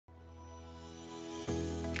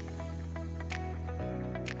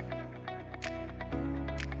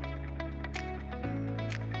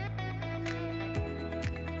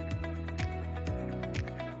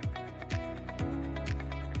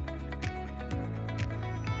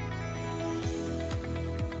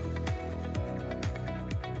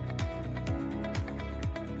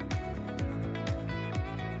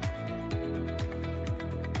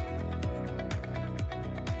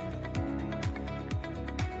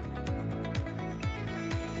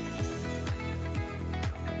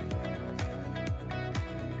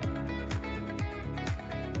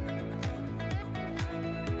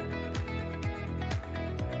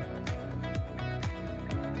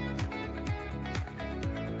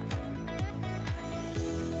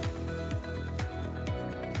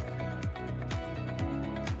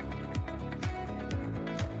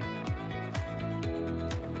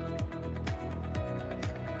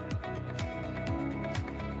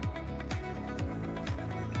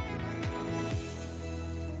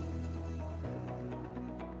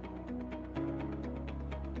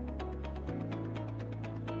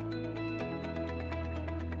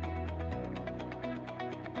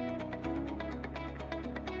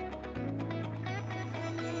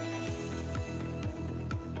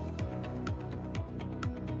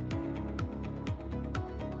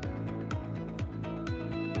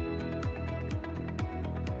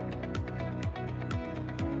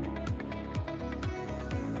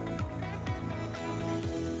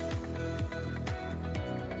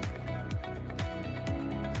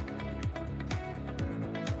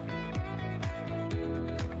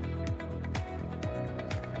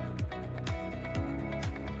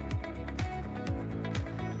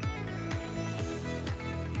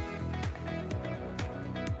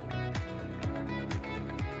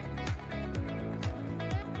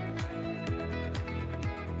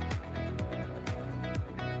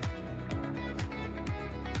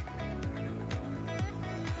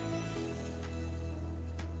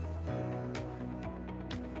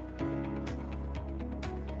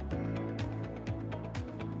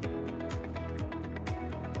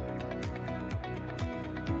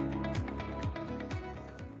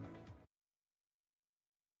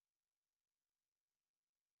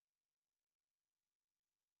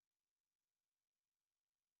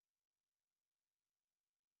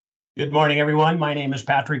Good morning, everyone. My name is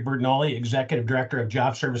Patrick Bertagnolli, Executive Director of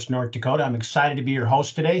Job Service North Dakota. I'm excited to be your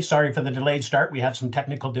host today. Sorry for the delayed start. We had some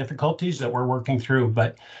technical difficulties that we're working through,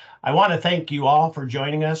 but I want to thank you all for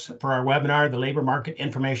joining us for our webinar, The Labor Market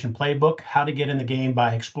Information Playbook, How to Get in the Game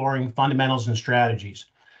by Exploring Fundamentals and Strategies.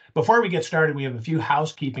 Before we get started, we have a few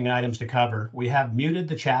housekeeping items to cover. We have muted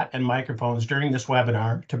the chat and microphones during this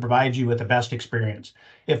webinar to provide you with the best experience.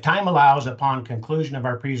 If time allows, upon conclusion of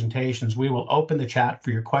our presentations, we will open the chat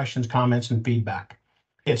for your questions, comments, and feedback.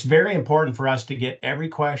 It's very important for us to get every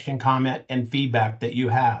question, comment, and feedback that you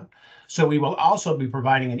have. So we will also be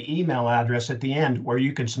providing an email address at the end where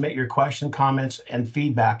you can submit your question, comments, and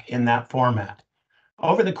feedback in that format.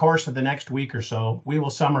 Over the course of the next week or so, we will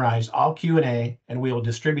summarize all Q&A and we will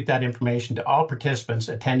distribute that information to all participants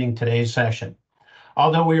attending today's session.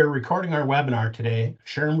 Although we are recording our webinar today,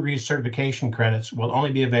 SHRM recertification credits will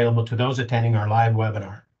only be available to those attending our live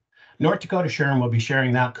webinar. North Dakota SHRM will be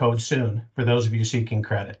sharing that code soon for those of you seeking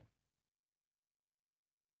credit.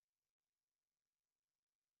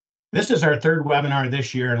 This is our third webinar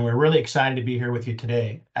this year, and we're really excited to be here with you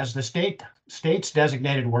today. As the state's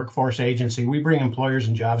designated workforce agency, we bring employers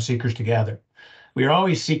and job seekers together. We are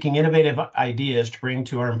always seeking innovative ideas to bring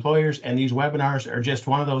to our employers, and these webinars are just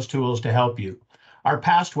one of those tools to help you. Our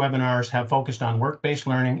past webinars have focused on work-based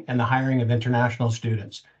learning and the hiring of international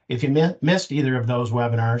students. If you missed either of those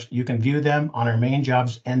webinars, you can view them on our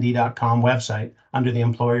mainjobsnd.com website under the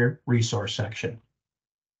Employer Resource section.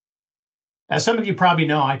 As some of you probably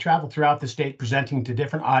know, I travel throughout the state presenting to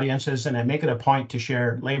different audiences, and I make it a point to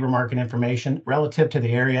share labor market information relative to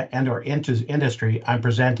the area and/or industry I'm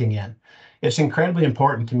presenting in. It's incredibly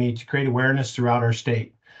important to me to create awareness throughout our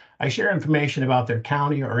state. I share information about their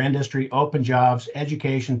county or industry, open jobs,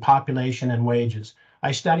 education, population, and wages.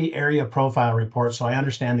 I study area profile reports so I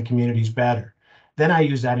understand the communities better. Then I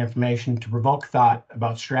use that information to provoke thought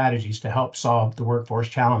about strategies to help solve the workforce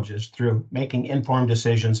challenges through making informed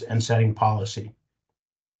decisions and setting policy.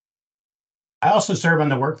 I also serve on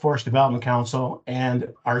the Workforce Development Council,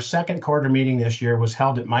 and our second quarter meeting this year was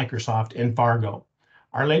held at Microsoft in Fargo.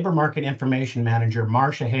 Our labor market information manager,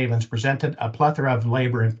 Marcia Havens, presented a plethora of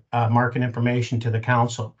labor market information to the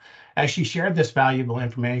council. As she shared this valuable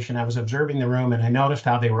information, I was observing the room and I noticed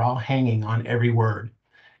how they were all hanging on every word.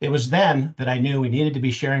 It was then that I knew we needed to be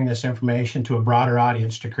sharing this information to a broader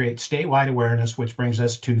audience to create statewide awareness, which brings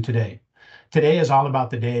us to today. Today is all about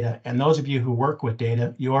the data, and those of you who work with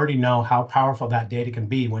data, you already know how powerful that data can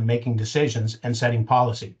be when making decisions and setting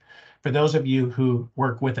policy. For those of you who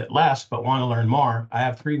work with it less but want to learn more, I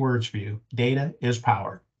have 3 words for you. Data is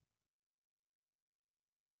power.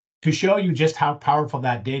 To show you just how powerful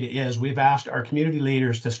that data is, we've asked our community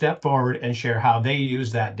leaders to step forward and share how they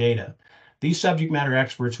use that data. These subject matter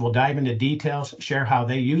experts will dive into details, share how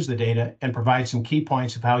they use the data, and provide some key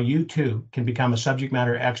points of how you too can become a subject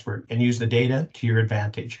matter expert and use the data to your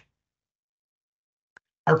advantage.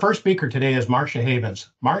 Our first speaker today is Marcia Havens.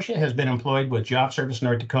 Marcia has been employed with Job Service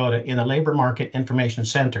North Dakota in the Labor Market Information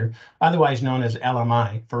Center, otherwise known as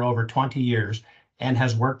LMI, for over 20 years and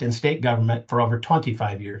has worked in state government for over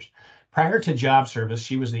 25 years. Prior to Job Service,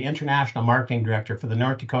 she was the International Marketing Director for the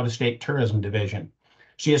North Dakota State Tourism Division.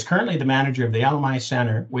 She is currently the manager of the LMI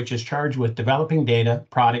Center, which is charged with developing data,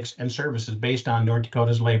 products, and services based on North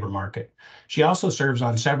Dakota's labor market. She also serves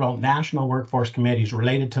on several national workforce committees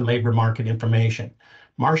related to labor market information.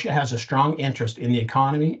 Marcia has a strong interest in the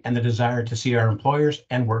economy and the desire to see our employers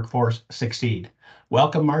and workforce succeed.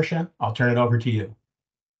 Welcome, Marcia. I'll turn it over to you.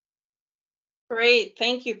 Great.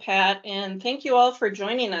 Thank you, Pat. And thank you all for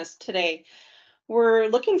joining us today. We're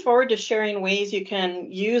looking forward to sharing ways you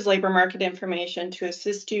can use labor market information to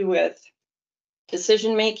assist you with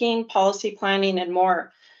decision-making, policy planning, and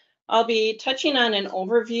more. I'll be touching on an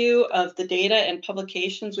overview of the data and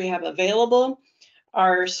publications we have available,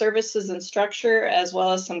 our services and structure, as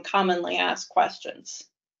well as some commonly asked questions.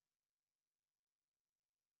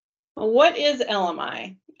 What is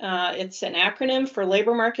LMI? It's an acronym for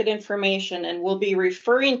Labor Market Information, and we'll be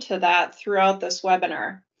referring to that throughout this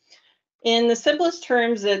webinar. In the simplest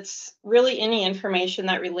terms, it's really any information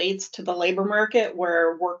that relates to the labor market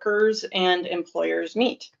where workers and employers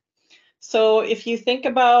meet. So if you think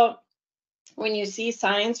about when you see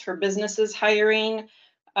signs for businesses hiring,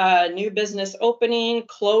 new business opening,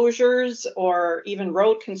 closures, or even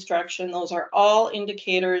road construction, those are all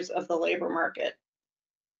indicators of the labor market.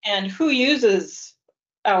 And who uses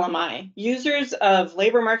LMI? Users of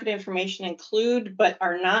labor market information include, but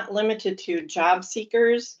are not limited to, job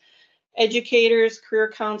seekers, educators,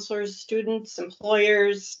 career counselors, students,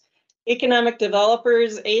 employers, economic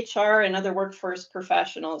developers, HR, and other workforce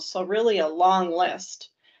professionals. So really a long list.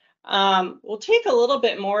 We'll take a little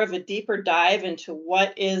bit more of a deeper dive into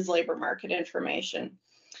what is labor market information.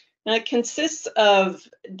 Now, it consists of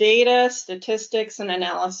data, statistics, and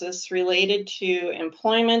analysis related to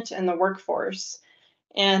employment and the workforce.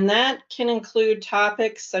 And that can include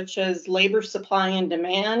topics such as labor supply and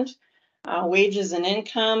demand, wages and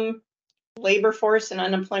income, labor force and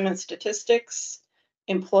unemployment statistics,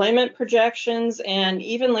 employment projections, and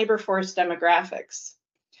even labor force demographics.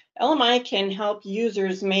 LMI can help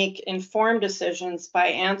users make informed decisions by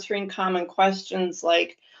answering common questions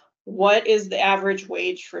like, what is the average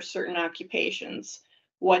wage for certain occupations?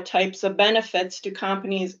 What types of benefits do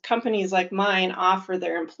companies like mine offer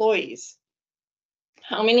their employees?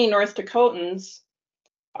 How many North Dakotans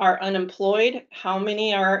are unemployed? How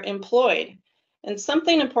many are employed? And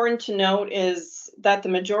something important to note is that the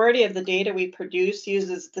majority of the data we produce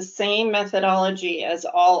uses the same methodology as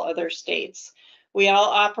all other states. We all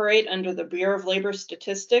operate under the Bureau of Labor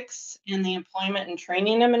Statistics and the Employment and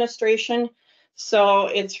Training Administration. So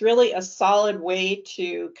it's really a solid way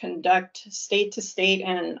to conduct state to state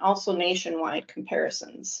and also nationwide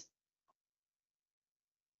comparisons.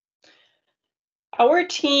 Our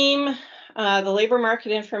team, the Labor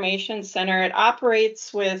Market Information Center, it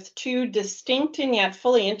operates with two distinct and yet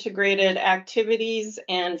fully integrated activities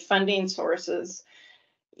and funding sources.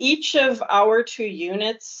 Each of our two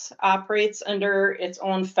units operates under its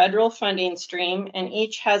own federal funding stream, and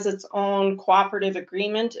each has its own cooperative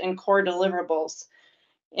agreement and core deliverables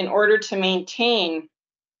in order to maintain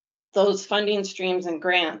those funding streams and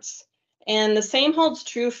grants. And the same holds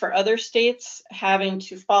true for other states having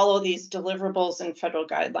to follow these deliverables and federal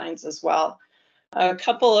guidelines as well. A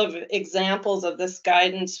couple of examples of this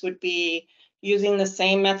guidance would be using the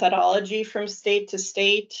same methodology from state to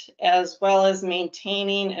state, as well as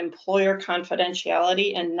maintaining employer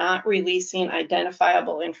confidentiality and not releasing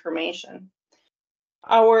identifiable information.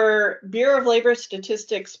 Our Bureau of Labor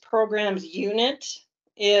Statistics Programs Unit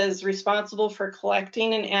is responsible for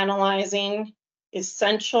collecting and analyzing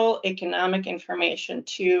essential economic information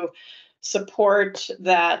to support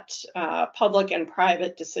that public and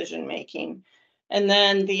private decision making. And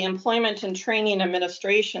then the Employment and Training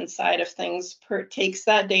Administration side of things takes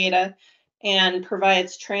that data and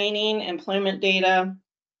provides training, employment data,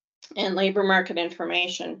 and labor market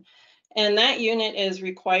information. And that unit is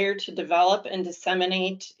required to develop and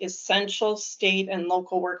disseminate essential state and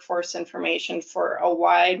local workforce information for a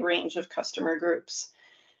wide range of customer groups.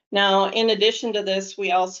 Now, in addition to this,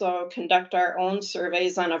 we also conduct our own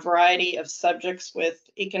surveys on a variety of subjects with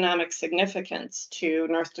economic significance to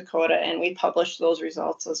North Dakota, and we publish those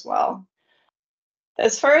results as well.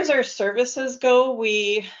 As far as our services go,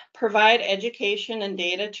 we provide education and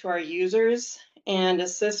data to our users and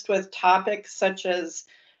assist with topics such as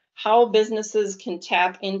how businesses can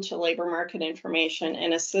tap into labor market information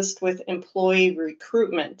and assist with employee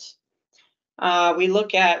recruitment. We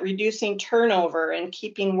look at reducing turnover and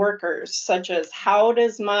keeping workers, such as how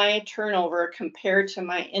does my turnover compare to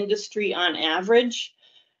my industry on average?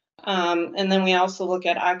 And then we also look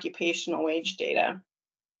at occupational wage data.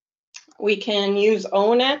 We can use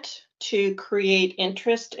ONET to create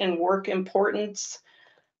interest and work importance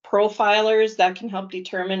profilers that can help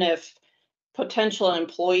determine if potential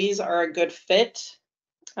employees are a good fit.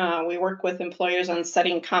 We work with employers on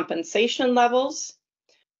setting compensation levels.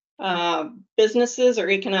 Businesses or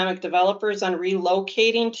economic developers on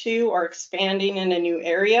relocating to or expanding in a new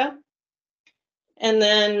area. And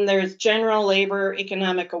then there's general labor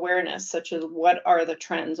economic awareness, such as what are the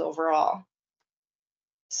trends overall.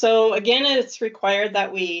 So again, it's required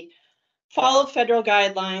that we follow federal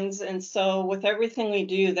guidelines. And so with everything we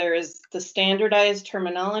do, there is the standardized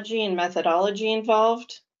terminology and methodology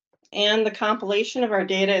involved. And the compilation of our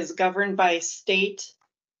data is governed by state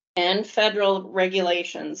and federal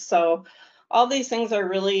regulations. So all these things are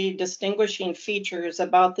really distinguishing features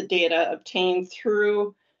about the data obtained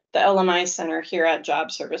through the LMI Center here at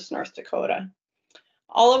Job Service North Dakota.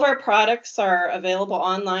 All of our products are available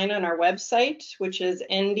online on our website, which is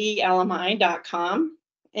ndlmi.com.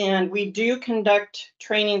 And we do conduct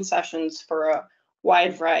training sessions for a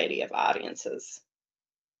wide variety of audiences.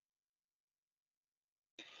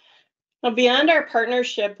 Now, beyond our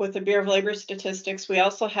partnership with the Bureau of Labor Statistics, we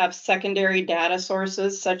also have secondary data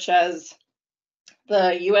sources such as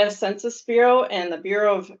the U.S. Census Bureau and the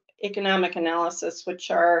Bureau of Economic Analysis,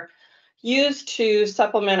 which are used to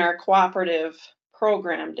supplement our cooperative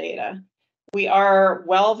program data. We are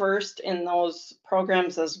well versed in those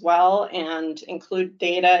programs as well and include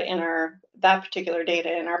data in that particular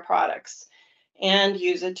data in our products and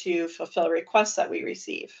use it to fulfill requests that we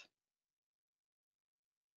receive.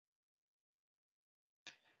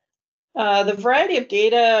 The variety of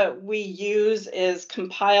data we use is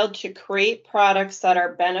compiled to create products that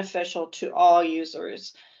are beneficial to all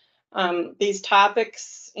users. These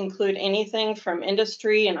topics include anything from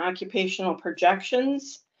industry and occupational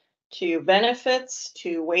projections to benefits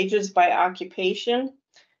to wages by occupation.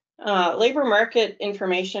 Labor market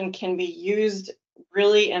information can be used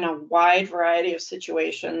really in a wide variety of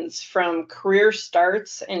situations, from career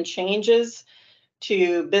starts and changes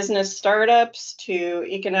to business startups to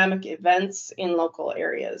economic events in local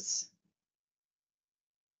areas.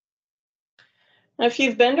 Now, if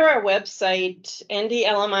you've been to our website,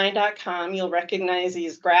 ndlmi.com, you'll recognize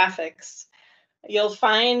these graphics. You'll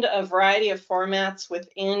find a variety of formats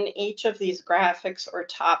within each of these graphics or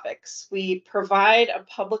topics. We provide a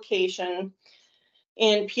publication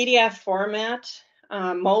in PDF format.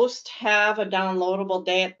 Most have a downloadable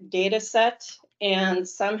data set, and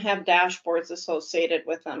some have dashboards associated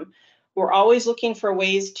with them. We're always looking for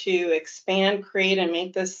ways to expand, create, and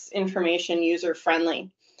make this information user-friendly.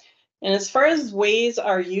 And as far as ways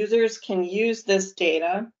our users can use this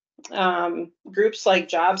data, groups like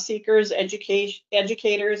job seekers,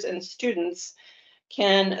 educators, and students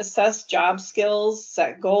can assess job skills,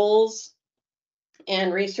 set goals,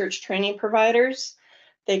 and research training providers.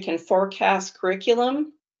 They can forecast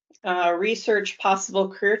curriculum, research possible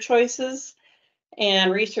career choices,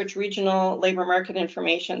 and research regional labor market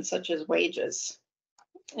information such as wages.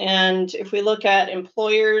 And if we look at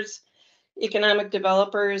employers, economic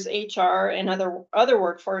developers, HR, and other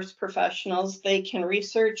workforce professionals, they can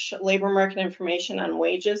research labor market information on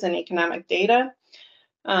wages and economic data,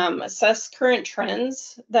 assess current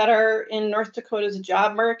trends that are in North Dakota's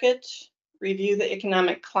job market, review the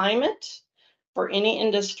economic climate for any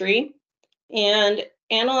industry, and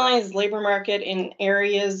analyze labor market in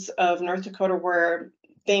areas of North Dakota where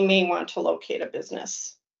they may want to locate a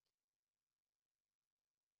business.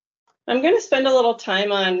 I'm going to spend a little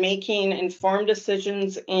time on making informed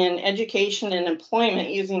decisions in education and employment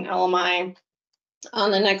using LMI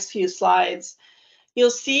on the next few slides.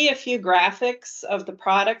 You'll see a few graphics of the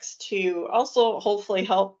products to also hopefully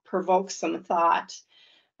help provoke some thought.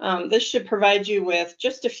 This should provide you with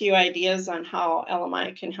just a few ideas on how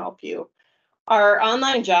LMI can help you. Our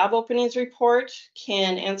online job openings report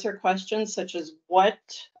can answer questions such as what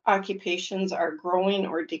occupations are growing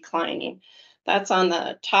or declining. That's on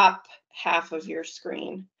the top half of your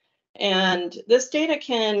screen. And this data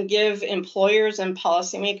can give employers and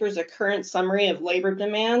policymakers a current summary of labor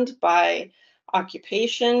demand by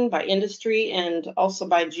occupation, by industry, and also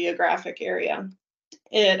by geographic area.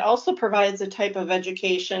 It also provides a type of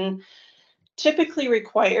education typically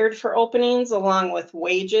required for openings along with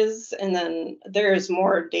wages, and then there's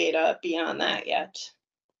more data beyond that yet.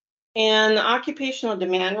 And the occupational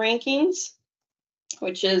demand rankings,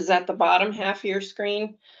 which is at the bottom half of your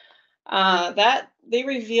screen, that they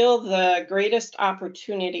reveal the greatest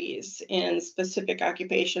opportunities in specific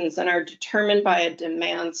occupations and are determined by a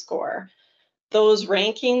demand score. Those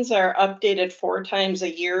rankings are updated 4 times a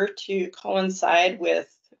year to coincide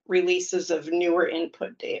with releases of newer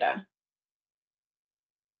input data.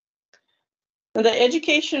 The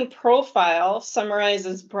education profile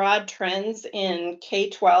summarizes broad trends in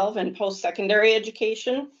K-12 and post-secondary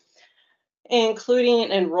education, including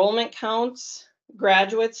enrollment counts,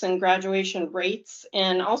 graduates and graduation rates,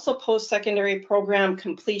 and also post-secondary program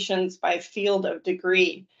completions by field of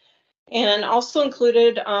degree. And also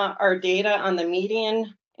included are data on the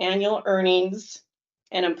median annual earnings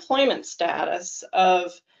and employment status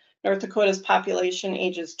of North Dakota's population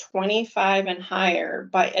ages 25 and higher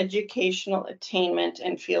by educational attainment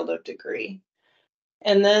and field of degree.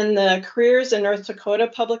 And then the Careers in North Dakota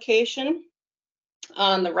publication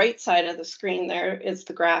on the right side of the screen there is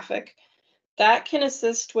the graphic. That can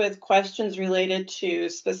assist with questions related to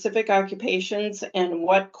specific occupations and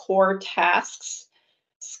what core tasks,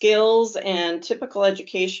 skills, and typical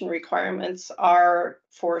education requirements are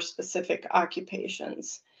for specific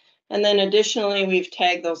occupations. And then additionally, we've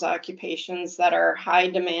tagged those occupations that are high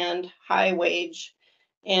demand, high wage,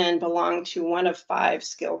 and belong to one of 5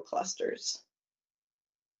 skill clusters.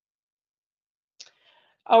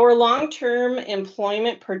 Our long-term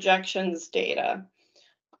employment projections data,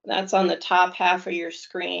 that's on the top half of your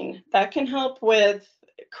screen, that can help with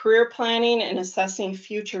career planning and assessing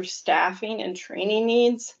future staffing and training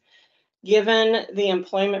needs, given the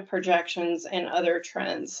employment projections and other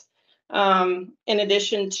trends. In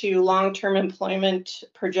addition to long-term employment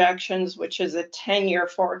projections, which is a 10-year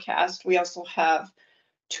forecast, we also have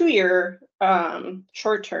 2-year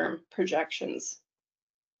short-term projections.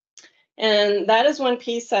 And that is one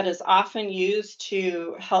piece that is often used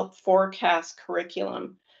to help forecast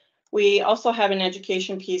curriculum. We also have an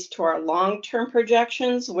education piece to our long-term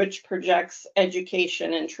projections, which projects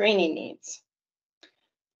education and training needs.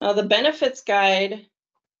 Now, the benefits guide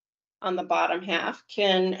on the bottom half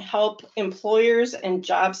can help employers and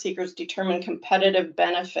job seekers determine competitive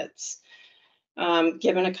benefits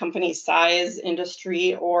given a company's size,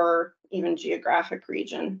 industry, or even geographic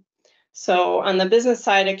region. So on the business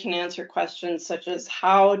side, it can answer questions such as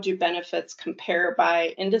how do benefits compare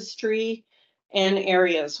by industry and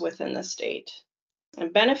areas within the state?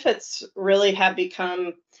 And benefits really have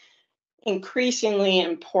become increasingly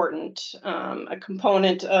important, a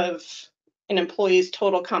component of an employee's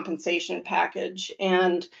total compensation package.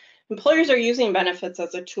 And employers are using benefits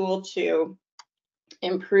as a tool to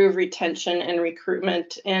improve retention and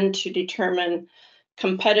recruitment and to determine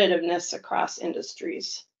competitiveness across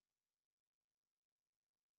industries.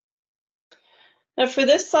 Now for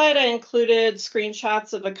this slide, I included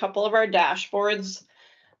screenshots of a couple of our dashboards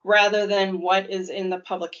rather than what is in the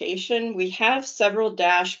publication. We have several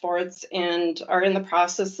dashboards and are in the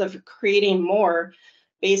process of creating more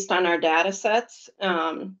based on our data sets.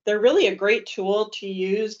 They're really a great tool to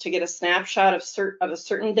use to get a snapshot of a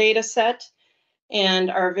certain data set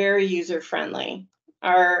and are very user-friendly.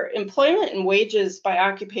 Our employment and wages by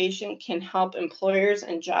occupation can help employers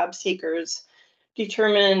and job seekers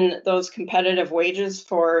determine those competitive wages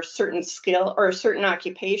for certain skill or certain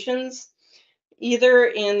occupations, either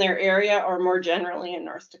in their area or more generally in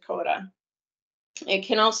North Dakota. It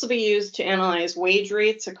can also be used to analyze wage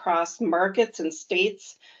rates across markets and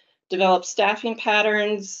states, develop staffing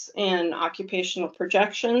patterns and occupational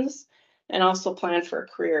projections, and also plan for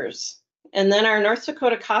careers. And then our North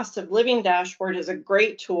Dakota cost of living dashboard is a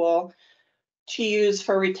great tool to use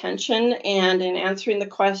for retention and in answering the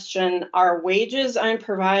question, are wages I'm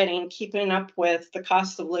providing keeping up with the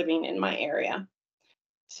cost of living in my area?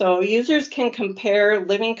 So users can compare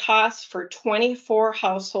living costs for 24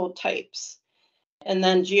 household types and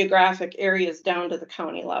then geographic areas down to the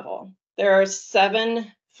county level. There are 7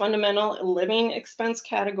 fundamental living expense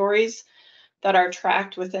categories that are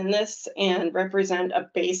tracked within this and represent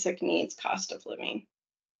a basic needs cost of living.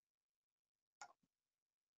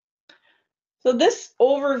 So this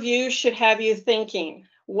overview should have you thinking,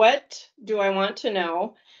 what do I want to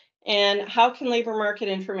know? And how can labor market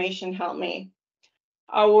information help me?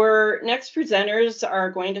 Our next presenters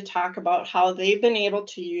are going to talk about how they've been able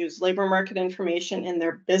to use labor market information in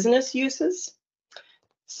their business uses.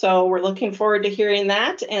 So we're looking forward to hearing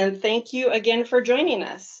that, and thank you again for joining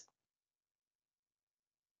us.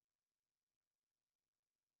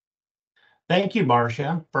 Thank you,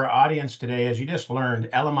 Marcia. For our audience today, as you just learned,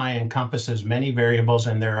 LMI encompasses many variables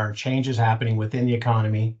and there are changes happening within the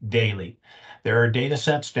economy daily. There are data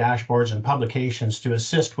sets, dashboards, and publications to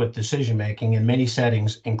assist with decision-making in many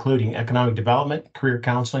settings, including economic development, career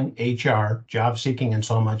counseling, HR, job seeking, and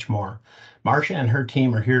so much more. Marcia and her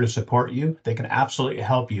team are here to support you. They can absolutely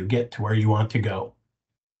help you get to where you want to go.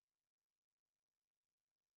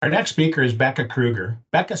 Our next speaker is Becca Kruger.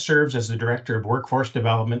 Becca serves as the Director of Workforce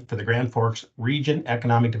Development for the Grand Forks Region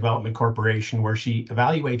Economic Development Corporation, where she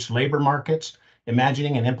evaluates labor markets,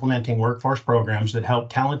 imagining and implementing workforce programs that help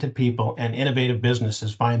talented people and innovative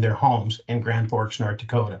businesses find their homes in Grand Forks, North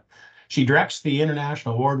Dakota. She directs the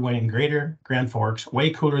international award-winning Greater Grand Forks Way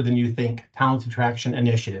Cooler Than You Think Talent Attraction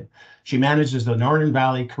Initiative. She manages the Northern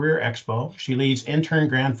Valley Career Expo. She leads Intern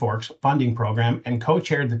Grand Forks funding program and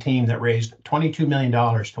co-chaired the team that raised $22 million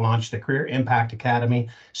to launch the Career Impact Academy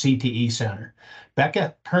CTE Center.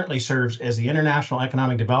 Becca currently serves as the International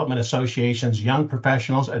Economic Development Association's Young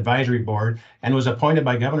Professionals Advisory Board and was appointed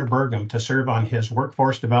by Governor Burgum to serve on his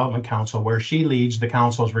Workforce Development Council, where she leads the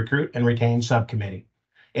council's Recruit and Retain Subcommittee.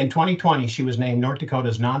 In 2020, she was named North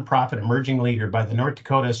Dakota's Nonprofit Emerging Leader by the North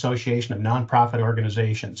Dakota Association of Nonprofit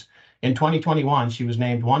Organizations. In 2021, she was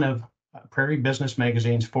named one of Prairie Business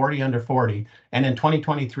Magazine's 40 Under 40, and in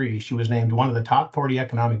 2023, she was named one of the top 40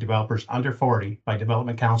 economic developers under 40 by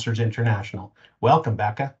Development Counselors International. Welcome,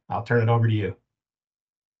 Becca. I'll turn it over to you.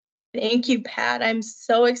 Thank you, Pat. I'm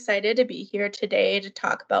so excited to be here today to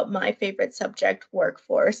talk about my favorite subject,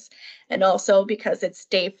 workforce, and also because it's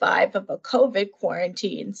day 5 of a COVID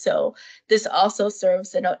quarantine. So this also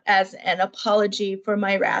serves as an apology for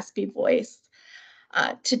my raspy voice.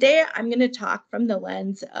 Today, I'm going to talk from the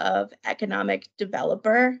lens of economic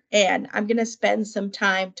developer, and I'm going to spend some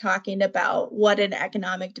time talking about what an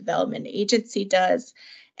economic development agency does,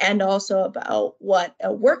 and also about what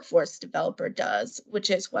a workforce developer does, which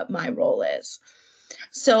is what my role is.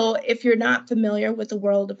 So if you're not familiar with the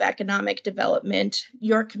world of economic development,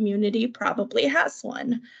 your community probably has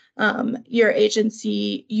one. Your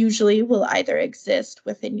agency usually will either exist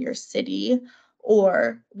within your city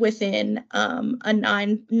or within a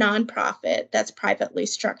nonprofit that's privately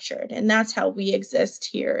structured. And that's how we exist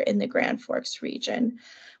here in the Grand Forks region.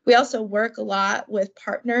 We also work a lot with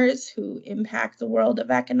partners who impact the world of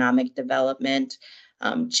economic development,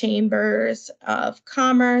 chambers of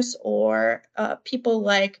commerce, or people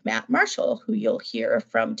like Matt Marshall, who you'll hear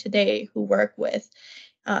from today, who work with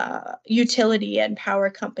utility and power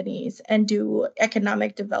companies and do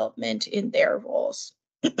economic development in their roles.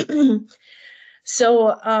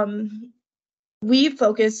 So we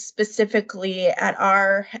focus specifically at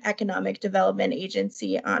our economic development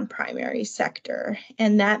agency on primary sector.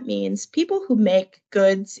 And that means people who make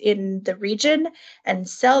goods in the region and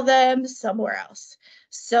sell them somewhere else.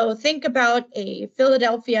 So think about a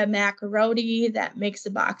Philadelphia macaroni that makes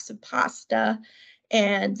a box of pasta,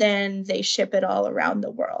 and then they ship it all around the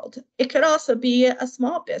world. It could also be a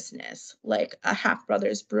small business like a Half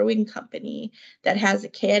Brothers Brewing Company that has a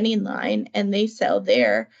canning line, and they sell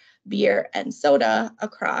their beer and soda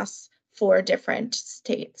across 4 different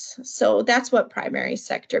states. So that's what primary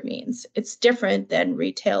sector means. It's different than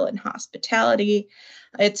retail and hospitality.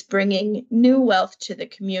 It's bringing new wealth to the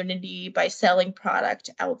community by selling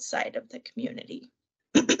product outside of the community.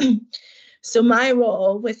 So my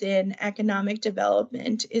role within economic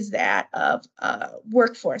development is that of a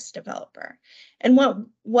workforce developer. And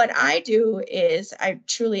what I do is I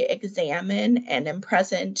truly examine and am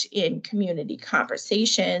present in community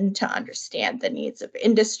conversation to understand the needs of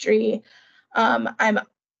industry. I'm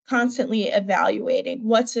constantly evaluating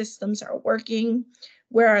what systems are working,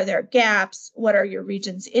 where are there gaps, what are your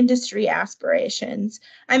region's industry aspirations.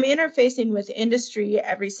 I'm interfacing with industry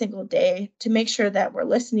every single day to make sure that we're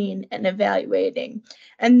listening and evaluating.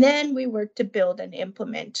 And then we work to build and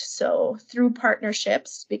implement. So through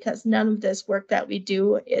partnerships, because none of this work that we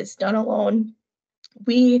do is done alone,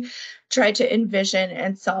 we try to envision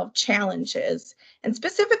and solve challenges. And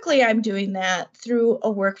specifically, I'm doing that through a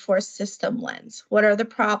workforce system lens. What are the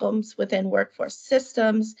problems within workforce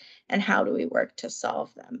systems, and how do we work to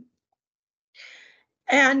solve them?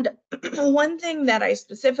 And one thing that I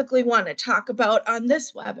specifically want to talk about on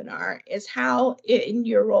this webinar is how, in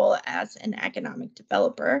your role as an economic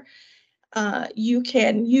developer, you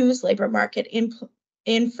can use labor market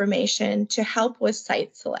information to help with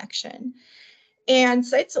site selection. And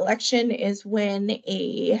site selection is when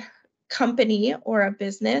a company or a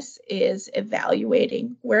business is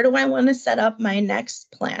evaluating, where do I want to set up my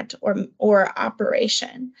next plant or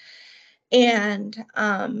operation? And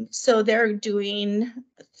so they're doing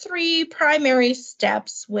 3 primary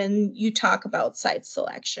steps when you talk about site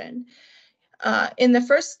selection. In the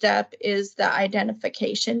first step is the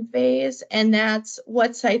identification phase, and that's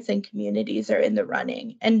what sites and communities are in the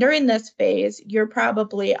running. And during this phase, you're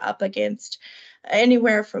probably up against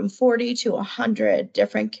anywhere from 40 to 100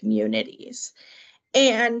 different communities.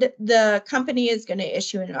 And the company is going to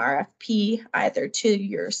issue an RFP either to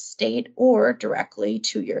your state or directly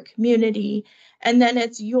to your community. And then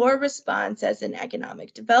it's your response as an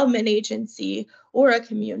economic development agency or a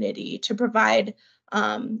community to provide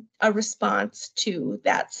a response to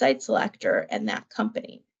that site selector and that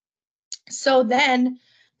company. So then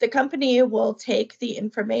the company will take the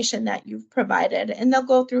information that you've provided and they'll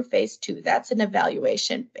go through phase 2. That's an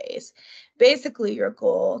evaluation phase. Basically, your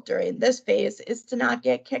goal during this phase is to not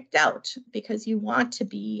get kicked out because you want to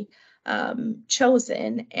be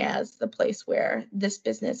chosen as the place where this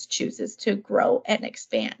business chooses to grow and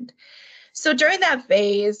expand. So during that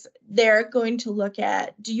phase, they're going to look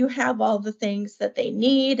at, do you have all the things that they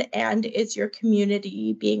need? And is your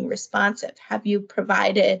community being responsive? Have you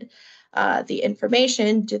provided the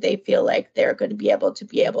information? Do they feel like they're going to be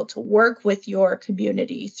able to work with your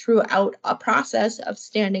community throughout a process of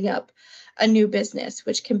standing up a new business,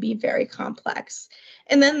 which can be very complex?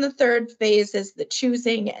 And then the third phase is the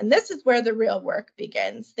choosing. And this is where the real work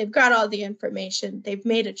begins. They've got all the information, they've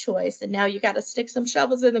made a choice, and now you got to stick some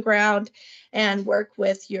shovels in the ground and work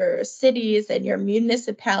with your cities and your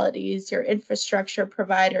municipalities, your infrastructure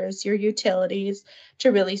providers, your utilities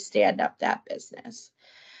to really stand up that business.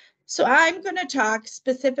 So I'm going to talk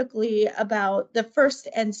specifically about the first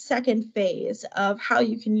and second phase of how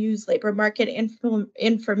you can use labor market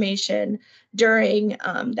information during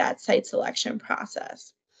that site selection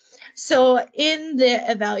process. So in the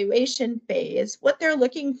evaluation phase, what they're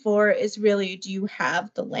looking for is really, do you have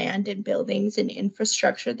the land and buildings and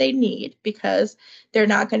infrastructure they need? Because they're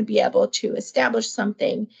not going to be able to establish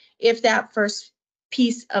something if that first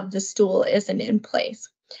piece of the stool isn't in place.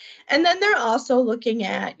 And then they're also looking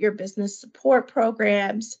at your business support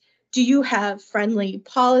programs. Do you have friendly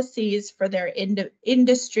policies for their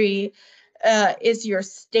industry? is your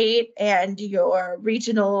state and your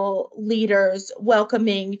regional leaders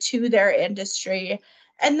welcoming to their industry?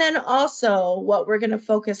 And then also what we're going to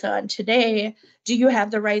focus on today, do you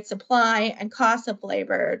have the right supply and cost of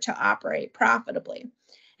labor to operate profitably?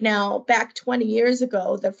 Now, back 20 years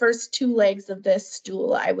ago, the first two legs of this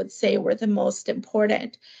stool, I would say, were the most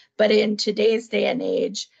important. But in today's day and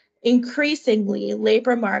age, increasingly,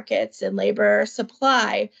 labor markets and labor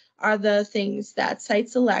supply are the things that site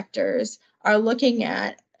selectors are looking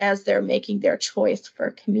at as they're making their choice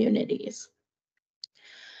for communities.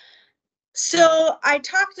 So I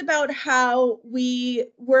talked about how we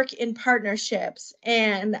work in partnerships,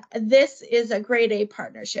 and this is a grade A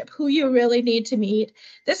partnership. Who you really need to meet.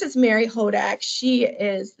 This is Mary Hodak. She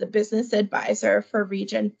is the business advisor for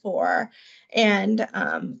Region 4. And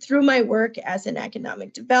through my work as an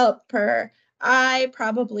economic developer, I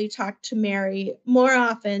probably talk to Mary more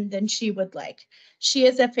often than she would like. She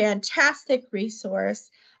is a fantastic resource.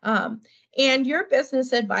 And your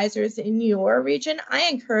business advisors in your region, I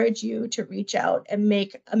encourage you to reach out and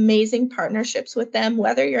make amazing partnerships with them,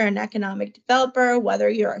 whether you're an economic developer, whether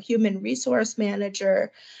you're a human resource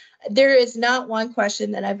manager. There is not one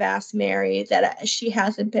question that I've asked Mary that she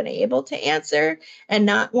hasn't been able to answer, and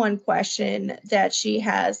not one question that she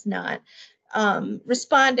has not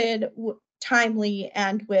responded timely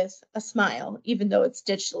and with a smile, even though it's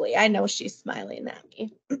digitally. I know she's smiling at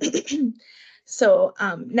me. So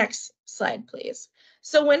next slide, please.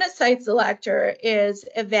 So when a site selector is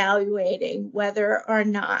evaluating whether or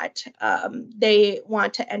not they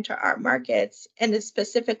want to enter our markets, and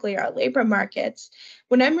specifically our labor markets,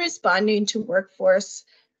 when I'm responding to workforce,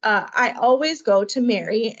 I always go to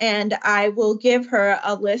Mary and I will give her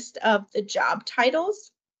a list of the job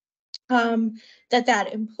titles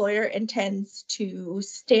that employer intends to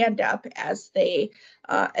stand up as they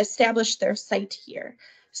establish their site here.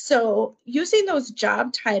 So using those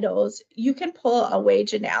job titles, you can pull a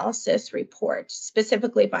wage analysis report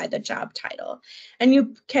specifically by the job title. And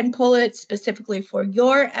you can pull it specifically for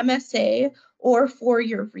your MSA or for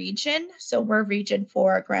your region. So we're Region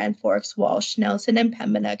 4, Grand Forks, Walsh, Nelson, and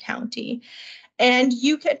Pembina County. And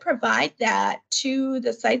you can provide that to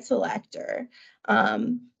the site selector.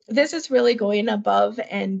 This is really going above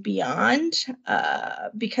and beyond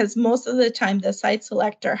because most of the time the site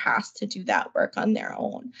selector has to do that work on their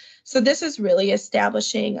own. So this is really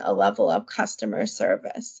establishing a level of customer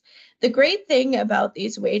service. The great thing about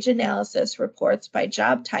these wage analysis reports by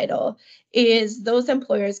job title is those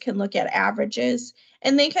employers can look at averages,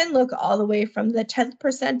 and they can look all the way from the 10th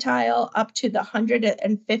percentile up to the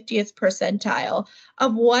 150th percentile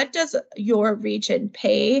of what does your region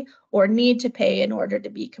pay or need to pay in order to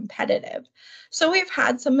be competitive. So we've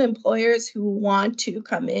had some employers who want to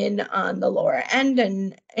come in on the lower end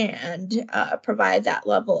and provide that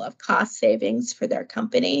level of cost savings for their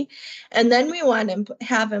company. And then we want to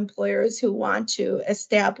have employers who want to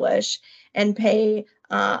establish and pay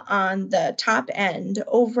on the top end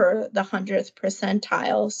over the 100th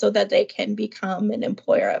percentile so that they can become an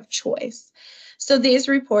employer of choice. So these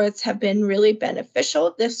reports have been really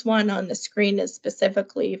beneficial. This one on the screen is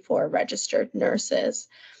specifically for registered nurses.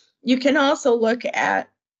 You can also look at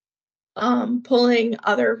pulling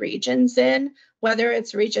other regions in, whether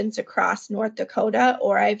it's regions across North Dakota,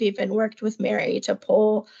 or I've even worked with Mary to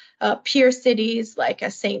pull peer cities like a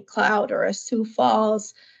St. Cloud or a Sioux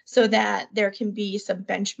Falls, so that there can be some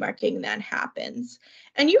benchmarking that happens.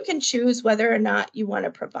 And you can choose whether or not you want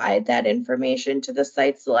to provide that information to the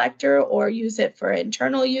site selector or use it for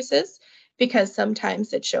internal uses, because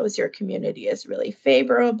sometimes it shows your community is really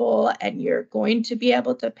favorable and you're going to be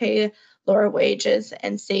able to pay lower wages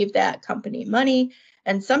and save that company money.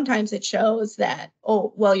 And sometimes it shows that,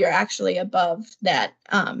 oh, well, you're actually above that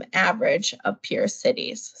average of peer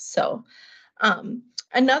cities. So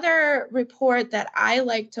another report that I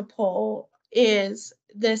like to pull is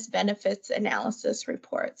this benefits analysis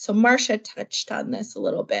report. So Marcia touched on this a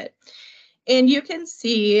little bit. And you can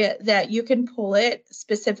see that you can pull it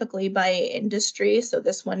specifically by industry. So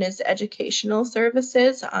this one is educational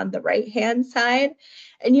services on the right-hand side.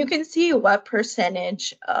 And you can see what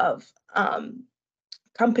percentage of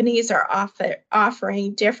companies are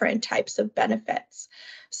offering different types of benefits.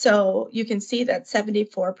 So you can see that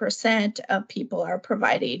 74% of people are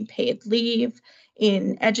providing paid leave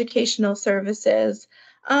in educational services.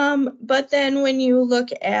 But then when you look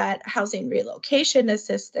at housing relocation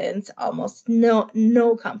assistance, almost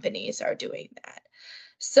no companies are doing that.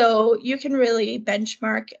 So you can really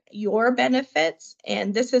benchmark your benefits.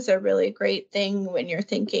 And this is a really great thing when you're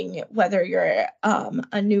thinking whether you're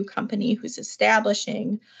a new company who's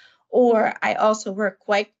establishing, Or I also work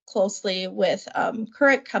quite closely with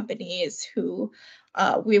current companies who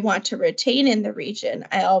we want to retain in the region.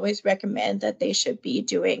 I always recommend that they should be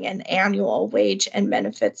doing an annual wage and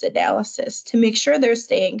benefits analysis to make sure they're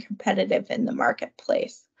staying competitive in the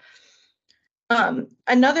marketplace.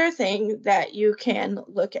 Another thing that you can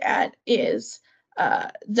look at is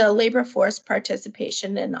the labor force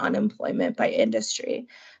participation in unemployment by industry.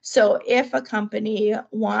 So if a company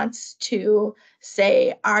wants to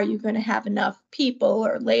say, are you going to have enough people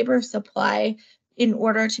or labor supply in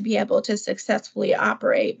order to be able to successfully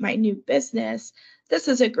operate my new business, this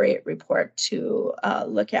is a great report to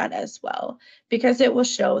look at as well, because it will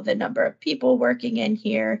show the number of people working in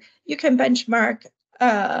here. You can benchmark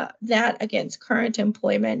that against current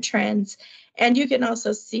employment trends. And you can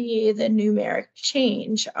also see the numeric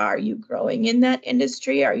change. Are you growing in that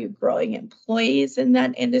industry? Are you growing employees in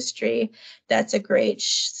that industry? That's a great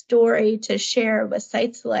story to share with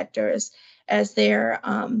site selectors as they're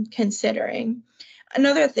considering.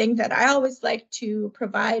 Another thing that I always like to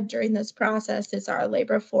provide during this process is our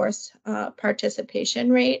labor force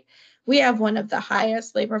participation rate. We have one of the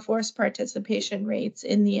highest labor force participation rates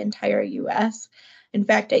in the entire US. In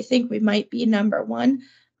fact, I think we might be number one.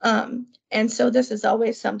 And so this is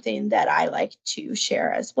always something that I like to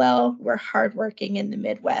share as well. We're hardworking in the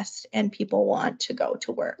Midwest and people want to go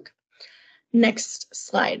to work. Next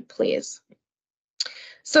slide, please.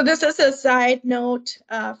 So this is a side note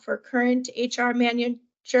for current HR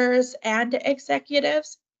managers and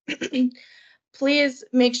executives. Please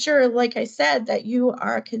make sure, like I said, that you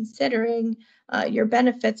are considering your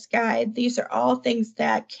benefits guide. These are all things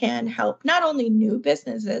that can help not only new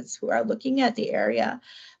businesses who are looking at the area,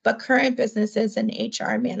 but current businesses and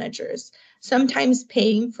HR managers. Sometimes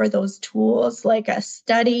paying for those tools like a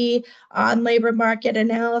study on labor market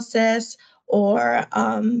analysis or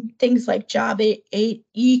things like Job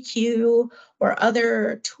EQ or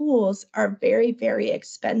other tools are very, very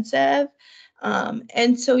expensive.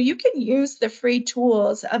 And so you can use the free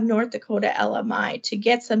tools of North Dakota LMI to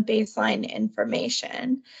get some baseline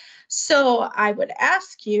information. So I would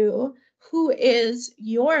ask you, who is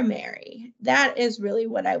your Mary? That is really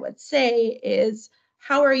what I would say is,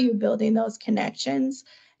 how are you building those connections?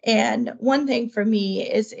 And one thing for me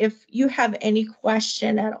is, if you have any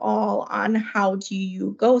question at all on how do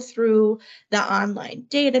you go through the online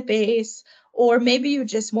database, or maybe you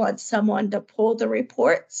just want someone to pull the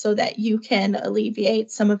report so that you can alleviate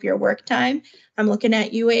some of your work time. I'm looking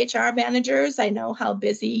at you HR managers. I know how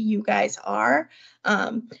busy you guys are.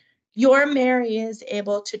 Your Mary is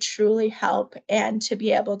able to truly help and to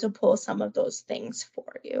be able to pull some of those things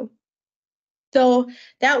for you. So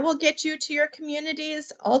that will get you to your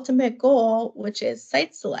community's ultimate goal, which is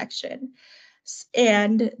site selection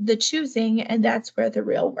and the choosing, and that's where the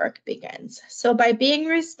real work begins. So by being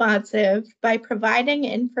responsive, by providing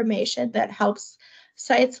information that helps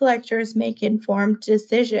site selectors make informed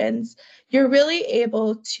decisions, you're really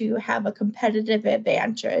able to have a competitive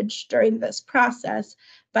advantage during this process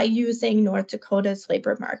by using North Dakota's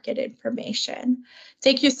labor market information.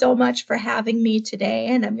 Thank you so much for having me today,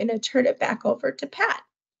 and I'm going to turn it back over to Pat.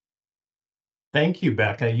 Thank you,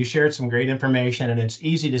 Becca. You shared some great information, and it's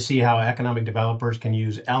easy to see how economic developers can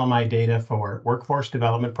use LMI data for workforce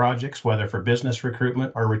development projects, whether for business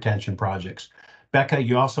recruitment or retention projects. Becca,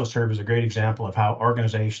 you also serve as a great example of how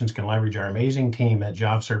organizations can leverage our amazing team at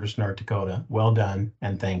Job Service North Dakota. Well done,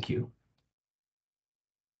 and thank you.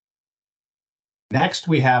 Next,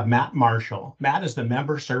 we have Matt Marshall. Matt is the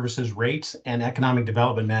Member Services Rates and Economic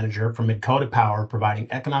Development Manager for Midkota Power,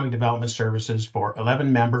 providing economic development services for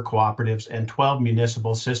 11 member cooperatives and 12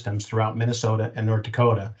 municipal systems throughout Minnesota and North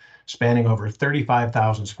Dakota, spanning over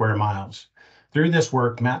 35,000 square miles. Through this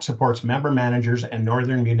work, Matt supports member managers and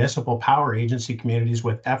Northern Municipal Power Agency communities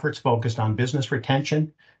with efforts focused on business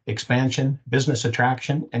retention, expansion, business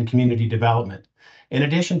attraction, and community development. In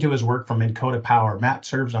addition to his work from Midkota Power, Matt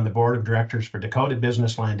serves on the board of directors for Dakota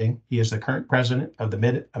Business Lending. He is the current president of the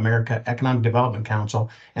Mid-America Economic Development Council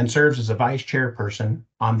and serves as a vice chairperson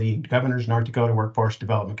on the Governor's North Dakota Workforce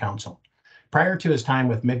Development Council. Prior to his time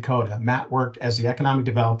with Midkota, Matt worked as the economic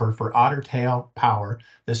developer for Otter Tail Power,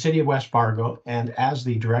 the city of West Fargo, and as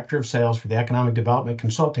the director of sales for the economic development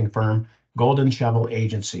consulting firm Golden Shovel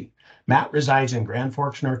Agency. Matt resides in Grand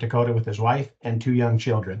Forks, North Dakota with his wife and 2 young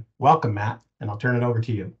children. Welcome, Matt, and I'll turn it over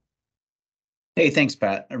to you. Hey, thanks,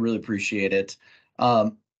 Pat. I really appreciate it.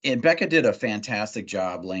 And Becca did a fantastic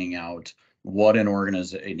job laying out what an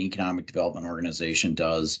economic development organization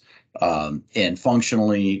does. And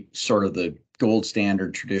functionally, sort of the gold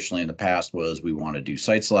standard traditionally in the past was we want to do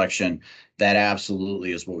site selection. That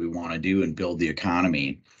absolutely is what we want to do and build the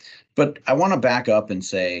economy. But I want to back up and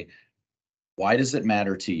say, Why does it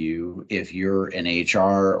matter to you if you're an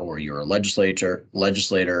HR or you're a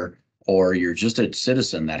legislator, or you're just a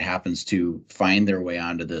citizen that happens to find their way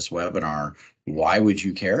onto this webinar? Why would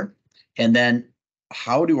you care? And then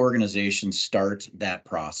how do organizations start that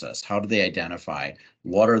process? How do they identify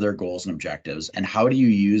what are their goals and objectives? And how do you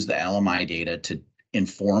use the LMI data to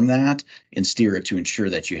inform that and steer it to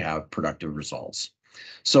ensure that you have productive results?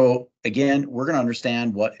 So again, we're going to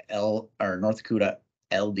understand what North Dakota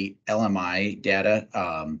LMI data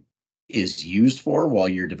is used for while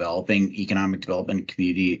you're developing economic development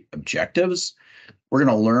community objectives. We're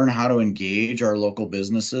going to learn how to engage our local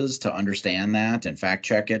businesses to understand that and fact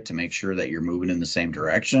check it to make sure that you're moving in the same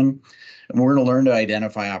direction. And we're going to learn to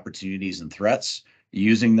identify opportunities and threats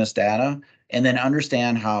using this data, and then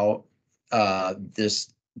understand how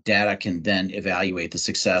this data can then evaluate the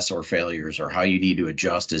success or failures or how you need to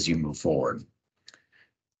adjust as you move forward.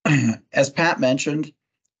 As Pat mentioned,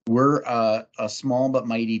 we're a small but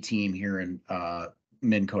mighty team here in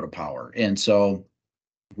Minn-Kota Power. And so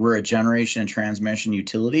we're a generation and transmission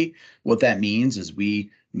utility. What that means is we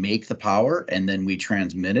make the power and then we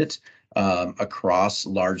transmit it across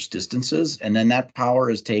large distances. And then that power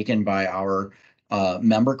is taken by our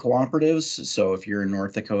member cooperatives. So if you're in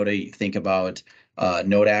North Dakota, you think about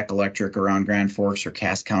Nodak Electric around Grand Forks or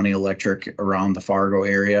Cass County Electric around the Fargo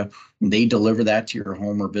area. They deliver that to your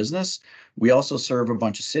home or business. We also serve a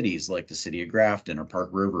bunch of cities like the city of Grafton or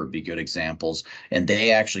Park River would be good examples, and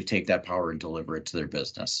they actually take that power and deliver it to their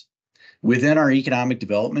business. Within our economic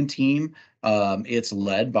development team, it's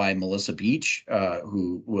led by Melissa Beach,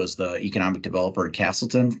 who was the economic developer at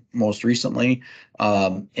Castleton most recently,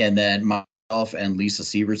 and then myself and Lisa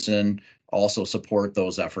Severson also support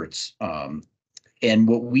those efforts. And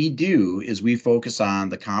what we do is we focus on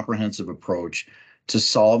the comprehensive approach to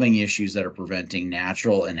solving issues that are preventing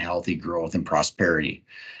natural and healthy growth and prosperity.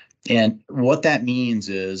 And what that means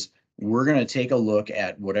is we're going to take a look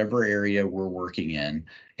at whatever area we're working in,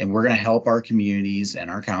 and we're going to help our communities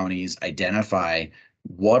and our counties identify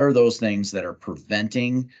what are those things that are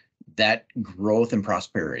preventing that growth and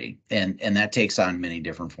prosperity. And that takes on many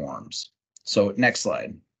different forms. So next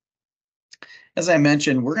slide. As I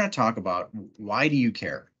mentioned, we're going to talk about why do you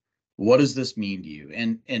care? What does this mean to you?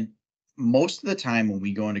 And most of the time when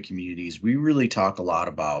we go into communities, we really talk a lot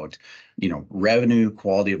about, revenue,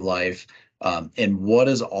 quality of life, and what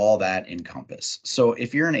does all that encompass? So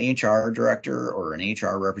if you're an HR director or an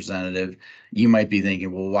HR representative, you might be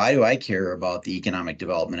thinking, well, why do I care about the economic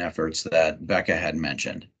development efforts that Becca had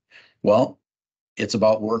mentioned? Well, it's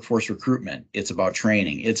about workforce recruitment. It's about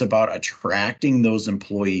training. It's about attracting those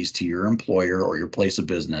employees to your employer or your place of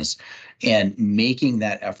business and making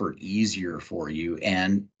that effort easier for you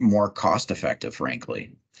and more cost effective,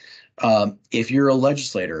 frankly. If you're a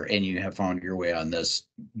legislator and you have found your way on this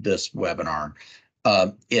webinar,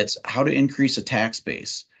 it's how to increase a tax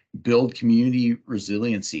base, build community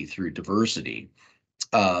resiliency through diversity,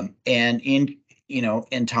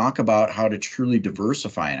 and talk about how to truly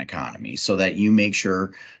diversify an economy so that you make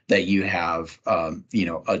sure that you have,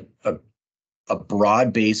 a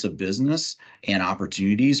broad base of business and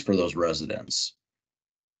opportunities for those residents.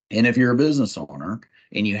 And if you're a business owner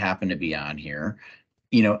and you happen to be on here,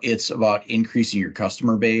 it's about increasing your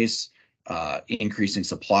customer base, increasing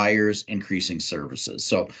suppliers, increasing services.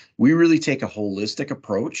 So we really take a holistic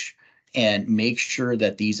approach and make sure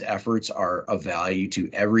that these efforts are of value to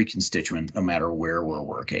every constituent, no matter where we're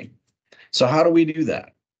working. So how do we do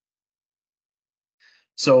that?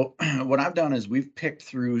 So what I've done is we've picked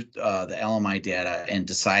through the LMI data and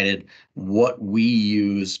decided what we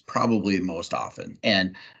use probably most often.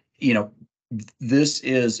 And, this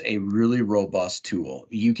is a really robust tool.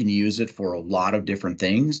 You can use it for a lot of different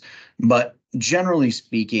things, but generally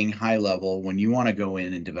speaking, high level, when you want to go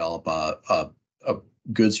in and develop a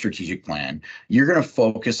good strategic plan, you're going to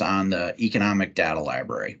focus on the economic data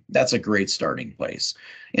library. That's a great starting place.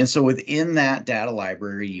 And so within that data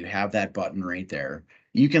library, you have that button right there.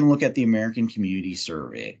 You can look at the American Community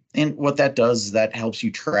Survey. And what that does is that helps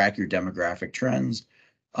you track your demographic trends.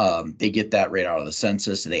 They get that right out of the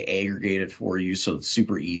census. They aggregate it for you, so it's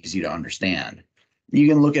super easy to understand. You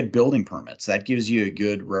can look at building permits. That gives you a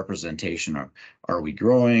good representation of, are we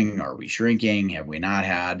growing? Are we shrinking? Have we not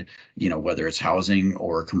had, whether it's housing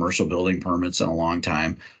or commercial building permits in a long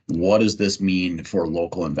time? What does this mean for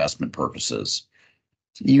local investment purposes?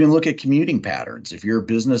 You can look at commuting patterns. If you're a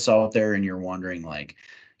business out there and you're wondering like,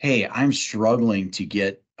 hey, I'm struggling to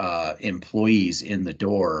get employees in the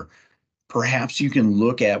door, perhaps you can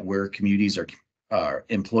look at where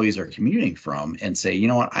employees are commuting from and say, you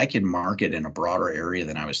know what, I can market in a broader area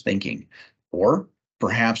than I was thinking. Or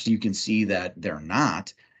perhaps you can see that they're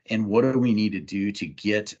not, and what do we need to do to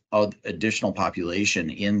get additional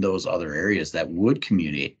population in those other areas that would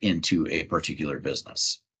commute into a particular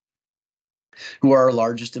business. Who are our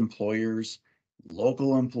largest employers?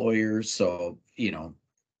 Local employers. So,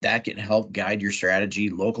 that can help guide your strategy.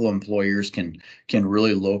 Local employers can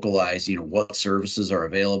really localize, what services are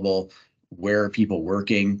available, where are people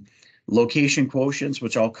working. Location quotients,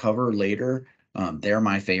 which I'll cover later, they're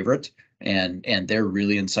my favorite, and they're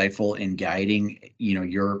really insightful in guiding,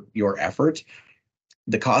 your effort.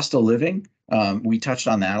 The cost of living, we touched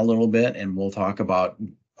on that a little bit, and we'll talk about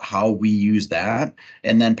how we use that,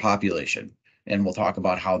 and then population. And we'll talk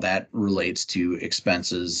about how that relates to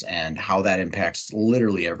expenses and how that impacts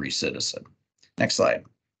literally every citizen. Next slide.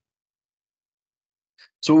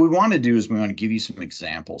 So what we want to do is we want to give you some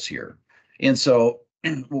examples here. And so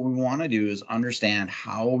what we want to do is understand,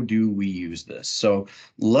 how do we use this? So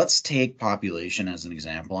let's take population as an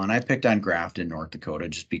example. And I picked on Grafton, North Dakota,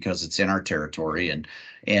 just because it's in our territory, and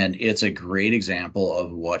it's a great example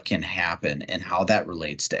of what can happen and how that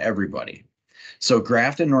relates to everybody. So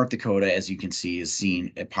Grafton, North Dakota, as you can see, has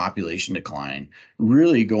seen a population decline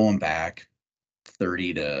really going back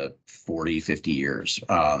 30 to 40, 50 years.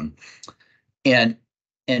 And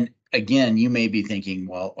again, you may be thinking,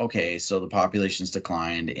 well, okay, so the population's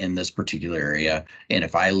declined in this particular area, and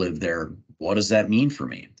if I live there, what does that mean for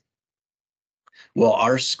me? Well,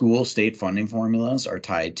 our school state funding formulas are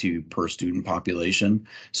tied to per student population.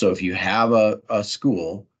 So if you have a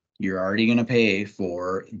school, you're already going to pay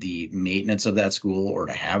for the maintenance of that school or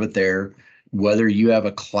to have it there. Whether you have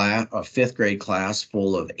a fifth grade class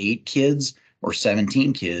full of 8 kids or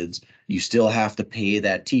 17 kids, you still have to pay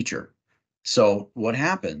that teacher. So what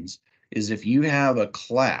happens is, if you have a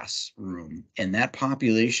classroom and that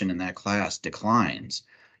population in that class declines,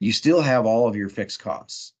 you still have all of your fixed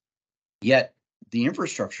costs. Yet the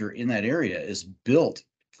infrastructure in that area is built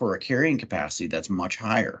for a carrying capacity that's much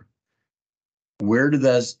higher. Where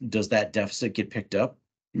does that deficit get picked up?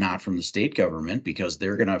 Not from the state government, because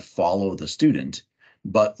they're going to follow the student,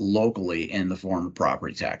 but locally in the form of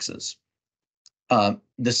property taxes.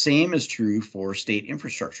 The same is true for state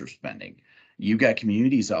infrastructure spending. You've got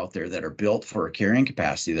communities out there that are built for a carrying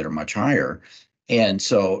capacity that are much higher. And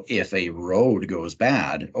so if a road goes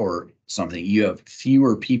bad or something, you have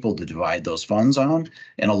fewer people to divide those funds on.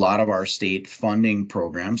 And a lot of our state funding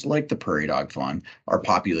programs, like the Prairie Dog Fund, are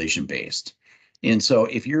population based. And so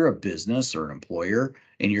if you're a business or an employer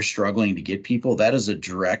and you're struggling to get people, that is a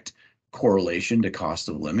direct correlation to cost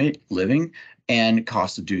of living and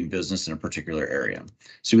cost of doing business in a particular area.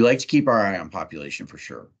 So we like to keep our eye on population for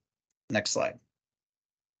sure. Next slide.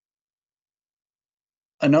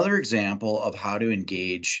 Another example of how to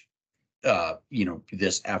engage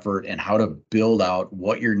this effort and how to build out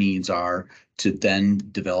what your needs are to then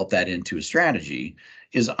develop that into a strategy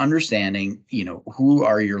is understanding, who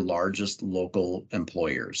are your largest local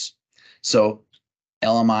employers. So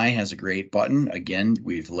LMI has a great button. Again,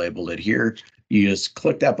 we've labeled it here. You just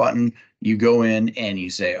click that button, you go in and you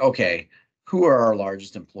say, okay, who are our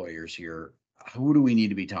largest employers here? Who do we need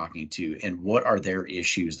to be talking to, and what are their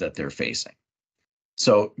issues that they're facing?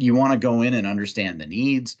 So you want to go in and understand the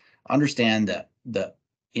needs, understand the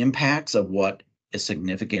impacts of what a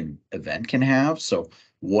significant event can have. So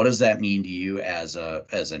what does that mean to you as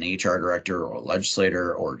an HR director or a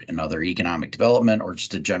legislator or another economic development or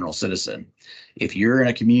just a general citizen? If you're in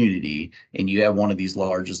a community and you have one of these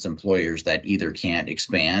largest employers that either can't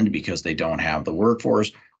expand because they don't have the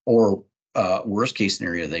workforce, or worst case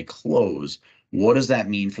scenario, they close, what does that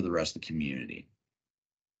mean for the rest of the community?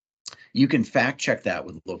 You can fact check that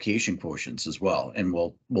with location quotients as well, and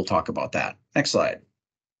we'll talk about that. Next slide.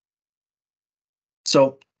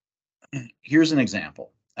 So here's an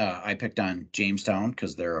example. I picked on Jamestown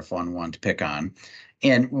because they're a fun one to pick on.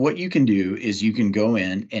 And what you can do is you can go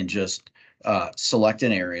in and just select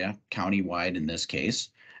an area, countywide in this case,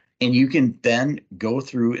 and you can then go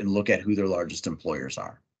through and look at who their largest employers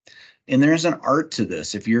are. And there's an art to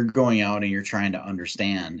this. If you're going out and you're trying to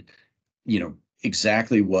understand,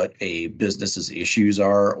 exactly what a business's issues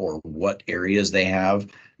are or what areas they have,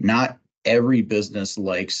 not every business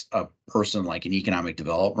likes a person like an economic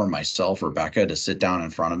developer, myself or Becca, to sit down in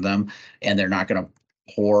front of them, and they're not going to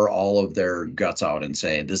pour all of their guts out and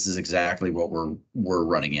say, this is exactly what we're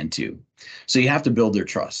running into. So you have to build their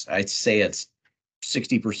trust. I'd say it's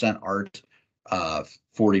 60% art,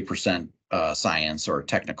 40% science or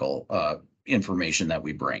technical information that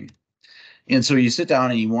we bring. And so you sit down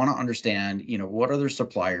and you want to understand, what are their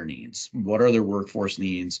supplier needs? What are their workforce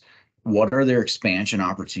needs? What are their expansion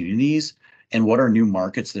opportunities? And what are new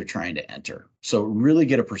markets they're trying to enter? So really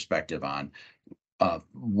get a perspective on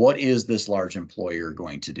what is this large employer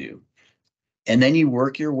going to do? And then you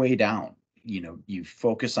work your way down. You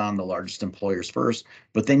focus on the largest employers first,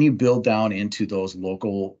 but then you build down into those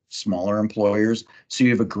local smaller employers. So you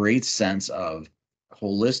have a great sense of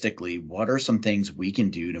holistically, what are some things we can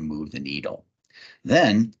do to move the needle?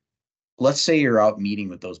 Then let's say you're out meeting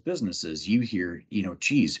with those businesses, you hear,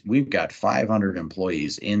 geez, we've got 500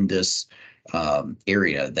 employees in this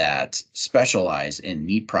area that specialize in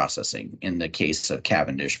meat processing in the case of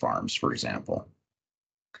Cavendish Farms, for example.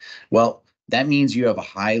 Well, that means you have a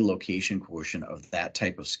high location quotient of that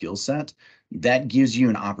type of skill set. That gives you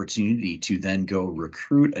an opportunity to then go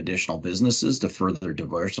recruit additional businesses to further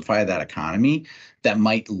diversify that economy that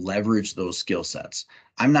might leverage those skill sets.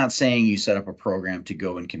 I'm not saying you set up a program to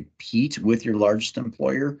go and compete with your largest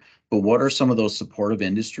employer, but what are some of those supportive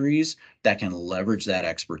industries that can leverage that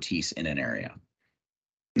expertise in an area?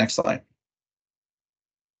 Next slide.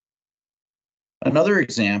 Another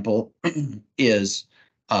example is,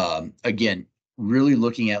 again, really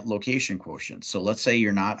looking at location quotients. So let's say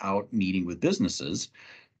you're not out meeting with businesses,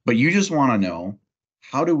 but you just want to know,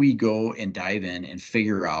 how do we go and dive in and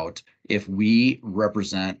figure out if we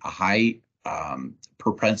represent a high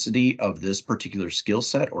propensity of this particular skill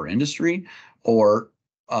set or industry or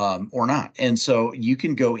not? And so you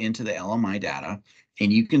can go into the LMI data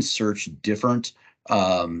and you can search different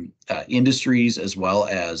industries as well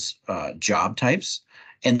as job types.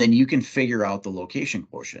 And then you can figure out the location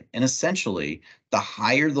quotient. And essentially, the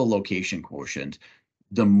higher the location quotient,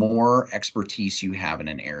 the more expertise you have in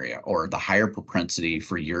an area, or the higher propensity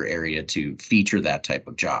for your area to feature that type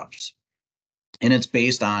of jobs. And it's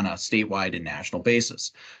based on a statewide and national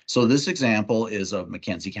basis. So this example is of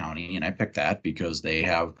McKenzie County, and I picked that because they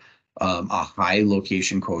have a high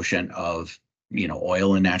location quotient of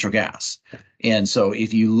oil and natural gas. And so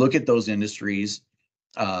if you look at those industries,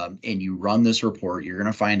 and you run this report, you're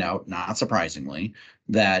going to find out, not surprisingly,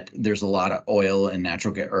 that there's a lot of oil and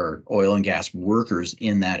oil and gas workers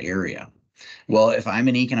in that area. Well, if I'm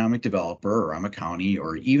an economic developer, or I'm a county,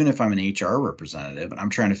 or even if I'm an HR representative, and I'm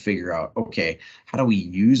trying to figure out, okay, how do we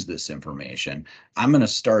use this information? I'm going to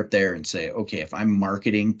start there and say, okay, if I'm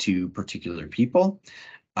marketing to particular people,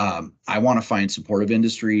 I want to find supportive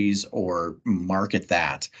industries or market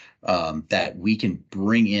that we can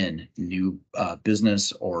bring in new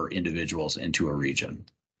business or individuals into a region.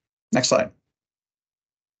 Next slide.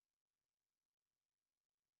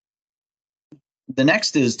 The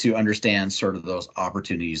next is to understand sort of those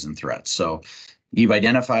opportunities and threats. So you've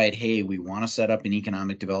identified, hey, we want to set up an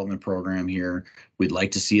economic development program here. We'd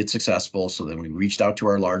like to see it successful. So then we reached out to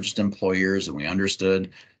our largest employers and we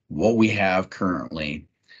understood what we have currently.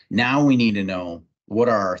 Now we need to know, what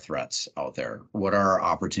are our threats out there? What are our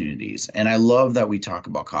opportunities? And I love that we talk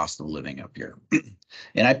about cost of living up here.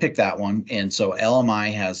 And I picked that one. And so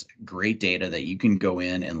LMI has great data that you can go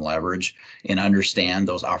in and leverage and understand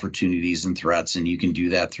those opportunities and threats. And you can do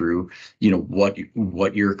that through,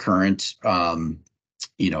 what your current,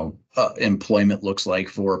 employment looks like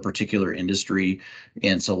for a particular industry.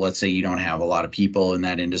 And so let's say you don't have a lot of people in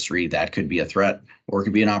that industry, that could be a threat, or it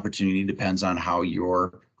could be an opportunity, depends on how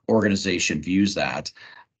your organization views that.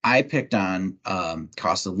 I picked on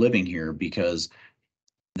cost of living here because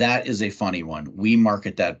that is a funny one. We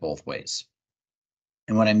market that both ways.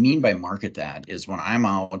 And what I mean by market that is, when I'm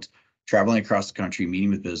out traveling across the country, meeting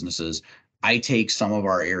with businesses, I take some of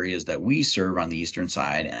our areas that we serve on the eastern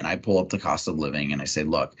side and I pull up the cost of living and I say,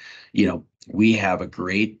 look, we have a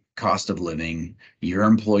great cost of living. Your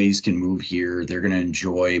employees can move here. They're going to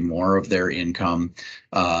enjoy more of their income,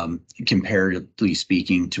 comparatively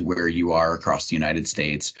speaking, to where you are across the United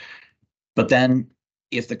States. But then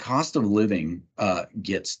if the cost of living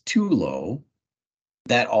gets too low,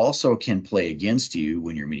 that also can play against you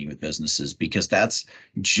when you're meeting with businesses, because that's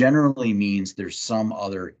generally means there's some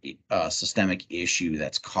other systemic issue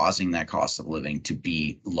that's causing that cost of living to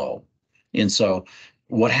be low. And so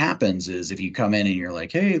what happens is, if you come in and you're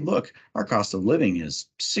like, hey, look, our cost of living is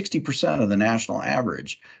 60% of the national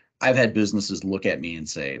average, I've had businesses look at me and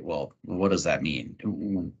say, well, what does that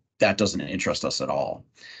mean? That doesn't interest us at all.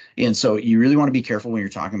 And so you really want to be careful when you're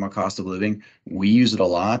talking about cost of living. We use it a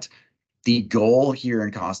lot. The goal here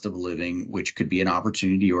in cost of living, which could be an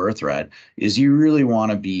opportunity or a threat, is you really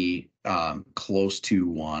want to be close to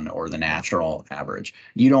one, or the national average.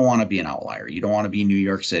 You don't want to be an outlier. You don't want to be New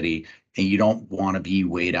York City, and you don't want to be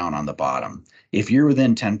way down on the bottom. If you're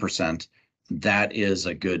within 10%, that is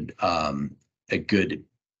a good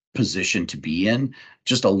position to be in.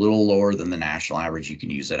 Just a little lower than the national average, you can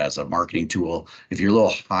use it as a marketing tool. If you're a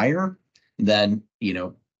little higher, then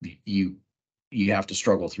you have to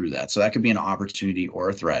struggle through that. So that could be an opportunity or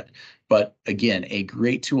a threat. But again, a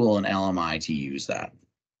great tool in LMI to use that.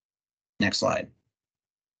 Next slide.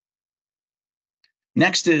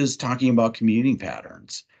 Next is talking about commuting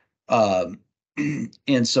patterns.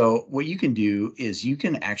 And so what you can do is you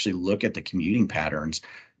can actually look at the commuting patterns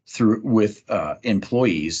through with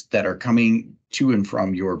employees that are coming to and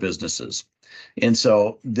from your businesses. And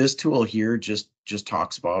so this tool here just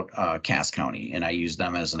talks about Cass County, and I use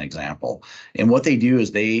them as an example. And what they do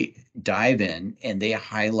is they dive in and they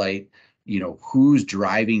highlight, who's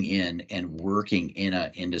driving in and working in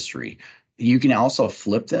an industry. You can also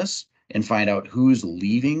flip this and find out who's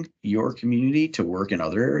leaving your community to work in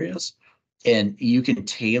other areas, and you can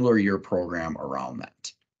tailor your program around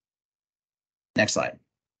that. Next slide.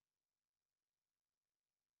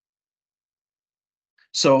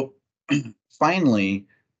 So finally,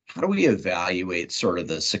 how do we evaluate sort of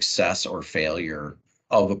the success or failure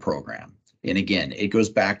of a program? And again, it goes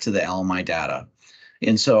back to the LMI data.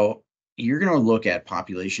 And so you're going to look at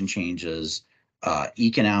population changes,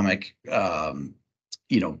 economic,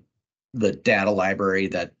 the data library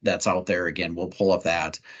that's out there. Again, we'll pull up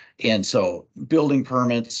that. And so building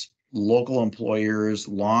permits, local employers,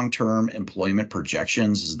 long-term employment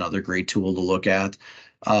projections is another great tool to look at.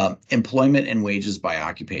 Employment and wages by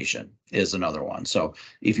occupation is another one. So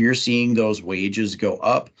if you're seeing those wages go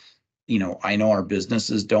up, I know our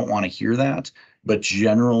businesses don't want to hear that, but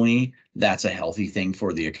generally that's a healthy thing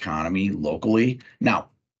for the economy locally. Now,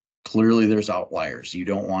 clearly there's outliers. You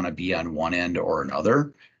don't want to be on one end or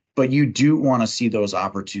another, but you do want to see those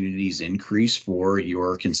opportunities increase for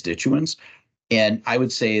your constituents. And I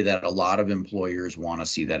would say that a lot of employers want to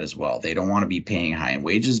see that as well. They don't want to be paying high in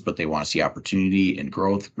wages, but they want to see opportunity and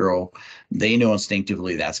growth grow. They know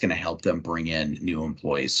instinctively that's going to help them bring in new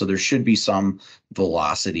employees. So there should be some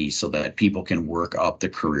velocity so that people can work up the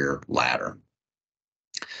career ladder.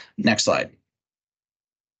 Next slide.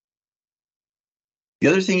 The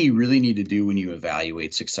other thing you really need to do when you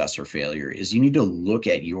evaluate success or failure is you need to look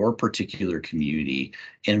at your particular community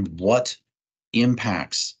and what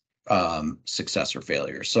impacts success or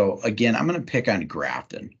failure. So again, I'm going to pick on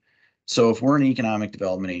Grafton. So if we're an economic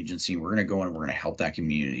development agency, we're going to go and we're going to help that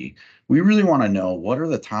community. We really want to know what are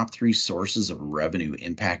the top 3 sources of revenue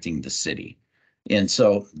impacting the city. And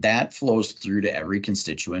so that flows through to every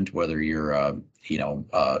constituent, whether you're an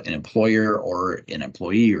employer or an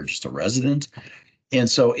employee or just a resident. And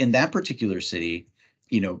so in that particular city,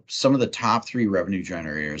 some of the top 3 revenue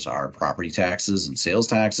generators are property taxes and sales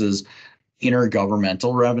taxes,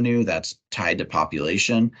 intergovernmental revenue that's tied to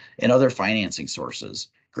population, and other financing sources.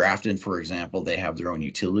 Grafton, for example, they have their own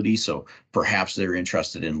utility, so perhaps they're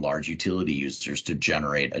interested in large utility users to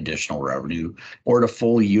generate additional revenue or to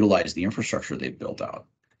fully utilize the infrastructure they've built out.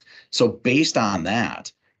 So based on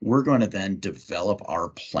that, we're going to then develop our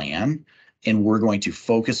plan, and we're going to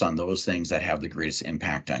focus on those things that have the greatest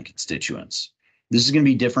impact on constituents. This is going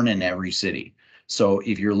to be different in every city. So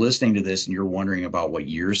if you're listening to this and you're wondering about what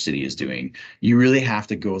your city is doing, you really have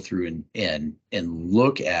to go through and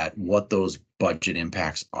look at what those budget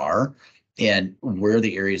impacts are and where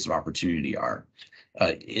the areas of opportunity are.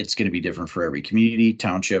 It's going to be different for every community,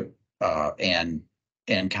 township, and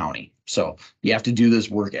county. So you have to do this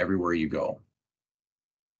work everywhere you go.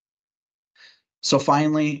 So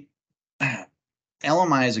finally,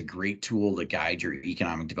 LMI is a great tool to guide your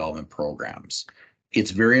economic development programs.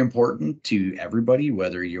 It's very important to everybody,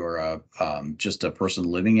 whether you're just a person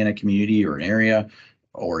living in a community or an area,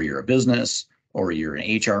 or you're a business, or you're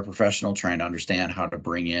an HR professional trying to understand how to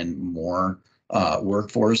bring in more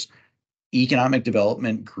workforce. Economic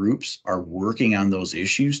development groups are working on those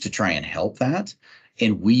issues to try and help that,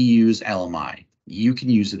 and we use LMI. You can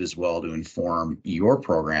use it as well to inform your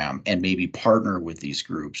program and maybe partner with these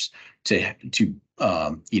groups to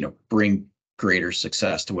bring greater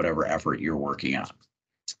success to whatever effort you're working on.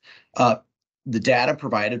 The data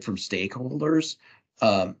provided from stakeholders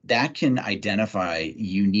that can identify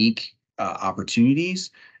unique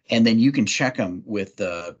opportunities, and then you can check them with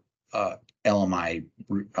the LMI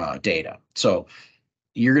data. So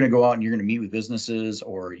you're going to go out and you're going to meet with businesses,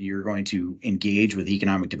 or you're going to engage with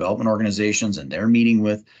economic development organizations and they're meeting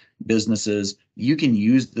with businesses. You can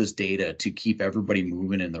use this data to keep everybody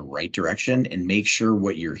moving in the right direction and make sure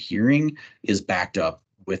what you're hearing is backed up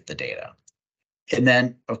with the data. And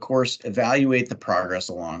then, of course, evaluate the progress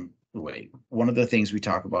along the way. One of the things we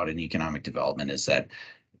talk about in economic development is that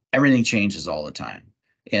everything changes all the time.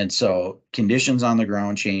 And so conditions on the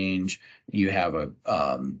ground change. You have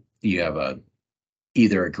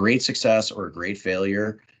either a great success or a great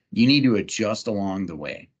failure. You need to adjust along the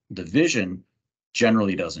way. The vision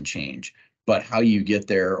generally doesn't change, but how you get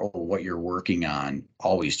there or what you're working on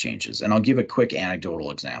always changes. And I'll give a quick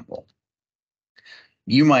anecdotal example.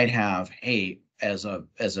 You might have, hey, as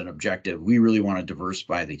an objective, we really want to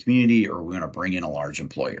diversify the community, or we want to bring in a large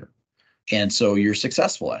employer. And so you're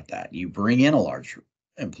successful at that. You bring in a large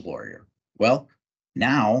employer. Well,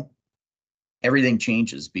 now everything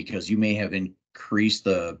changes because you may have increased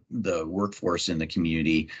the workforce in the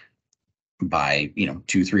community by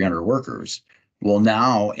 200-300 workers. Well,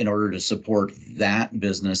 now in order to support that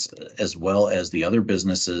business as well as the other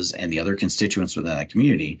businesses and the other constituents within that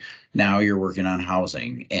community, now you're working on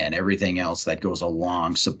housing and everything else that goes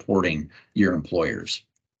along supporting your employers.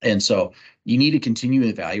 And so you need to continue to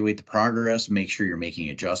evaluate the progress, make sure you're making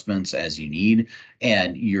adjustments as you need,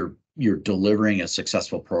 and you're delivering a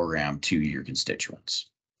successful program to your constituents.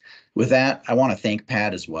 With that, I want to thank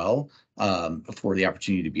Pat as well for the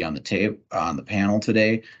opportunity to be on the panel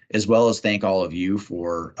today, as well as thank all of you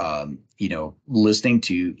for listening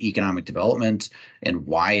to economic development and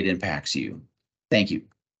why it impacts you. Thank you.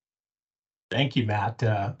 Thank you, Matt.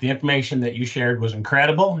 The information that you shared was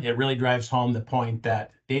incredible. It really drives home the point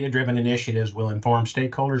that data-driven initiatives will inform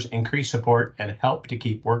stakeholders, increase support, and help to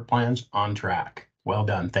keep work plans on track. Well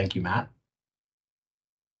done. Thank you, Matt.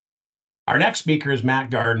 Our next speaker is Matt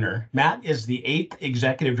Gardner. Matt is the 8th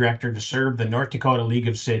executive director to serve the North Dakota League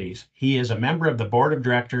of Cities. He is a member of the board of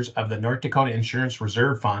directors of the North Dakota Insurance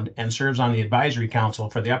Reserve Fund and serves on the advisory council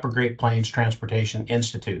for the Upper Great Plains Transportation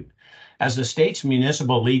Institute. As the state's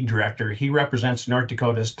municipal league director, he represents North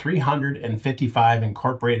Dakota's 355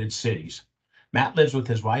 incorporated cities. Matt lives with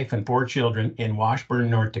his wife and 4 children in Washburn,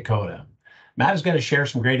 North Dakota. Matt is going to share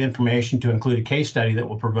some great information to include a case study that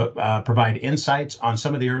will provide insights on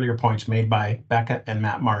some of the earlier points made by Becca and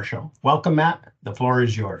Matt Marshall. Welcome, Matt. The floor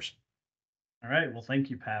is yours. All right. Well, thank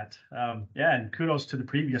you, Pat. And kudos to the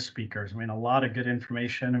previous speakers. I mean, a lot of good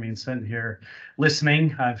information. I mean, sitting here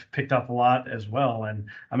listening, I've picked up a lot as well. And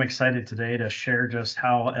I'm excited today to share just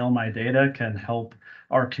how LMI data can help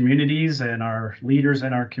our communities and our leaders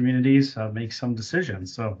in our communities make some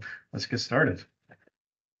decisions. So let's get started.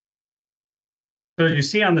 So as you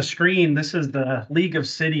see on the screen, this is the League of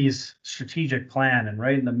Cities strategic plan, and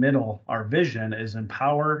right in the middle, our vision is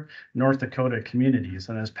empower North Dakota communities.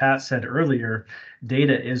 And as Pat said earlier,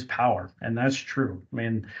 data is power, and that's true. I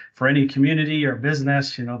mean, for any community or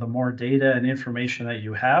business, the more data and information that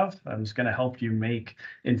you have, is going to help you make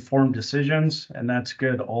informed decisions, and that's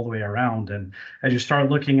good all the way around. And as you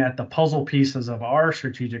start looking at the puzzle pieces of our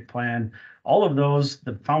strategic plan, all of those,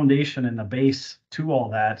 the foundation and the base to all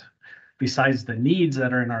that, besides the needs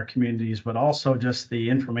that are in our communities, but also just the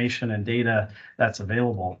information and data that's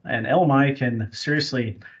available. And LMI can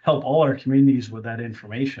seriously help all our communities with that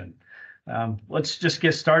information. Let's just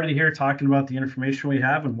get started here talking about the information we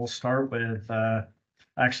have, and we'll start with,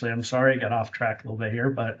 actually, I'm sorry, I got off track a little bit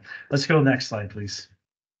here, but let's go to the next slide, please.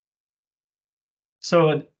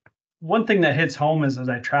 So one thing that hits home is as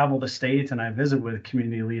I travel the state and I visit with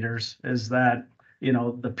community leaders is that,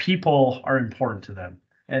 the people are important to them.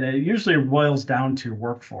 And it usually boils down to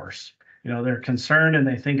workforce. They're concerned and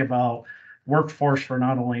they think about workforce for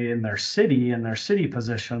not only in their city and their city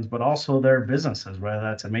positions, but also their businesses, whether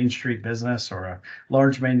that's a Main Street business or a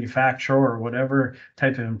large manufacturer or whatever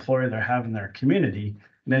type of employer they have in their community.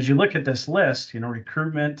 And as you look at this list,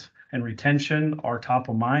 recruitment and retention are top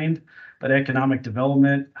of mind, but economic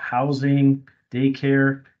development, housing,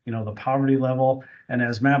 daycare, the poverty level. And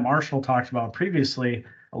as Matt Marshall talked about previously,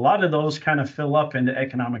 a lot of those kind of fill up into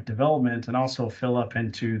economic development and also fill up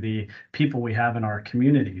into the people we have in our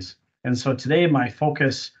communities. And so today my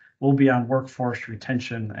focus will be on workforce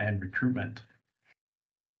retention and recruitment.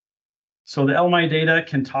 So the LMI data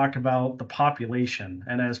can talk about the population.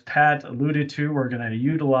 And as Pat alluded to, we're going to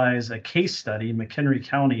utilize a case study, McHenry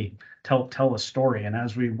County, to tell a story. And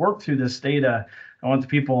as we work through this data, I want the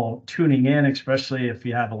people tuning in, especially if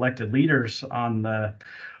you have elected leaders on the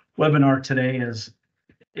webinar today, is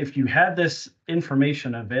if you had this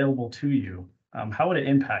information available to you, how would it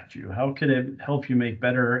impact you? How could it help you make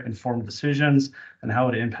better informed decisions, and how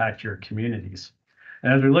would it impact your communities?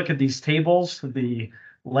 And as we look at these tables, the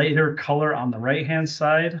lighter color on the right-hand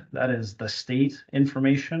side, that is the state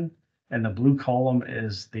information, and the blue column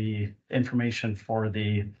is the information for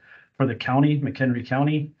the county, McHenry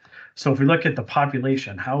County. So if we look at the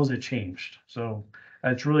population, how has it changed? So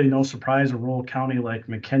it's really no surprise a rural county like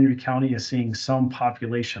McHenry County is seeing some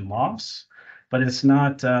population loss, but it's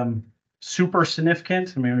not super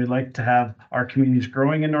significant. I mean, we'd like to have our communities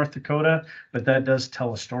growing in North Dakota, but that does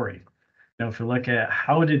tell a story. If you look at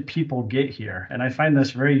how did people get here, and I find this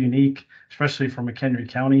very unique, especially for McHenry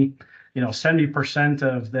County, 70%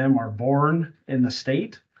 of them are born in the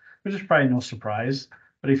state, which is probably no surprise.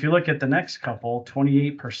 But if you look at the next couple,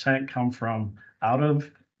 28% come from out of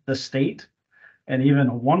the state. and even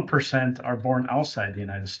 1% are born outside the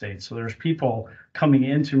United States. So there's people coming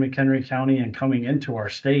into McHenry County and coming into our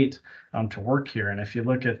state to work here. And if you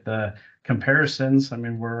look at the comparisons, I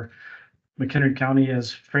mean, McHenry County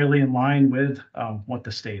is fairly in line with what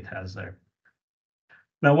the state has there.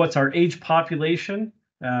 Now, what's our age population?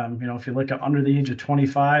 If you look at under the age of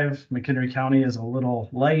 25, McHenry County is a little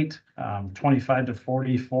light, 25 to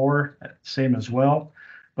 44, same as well.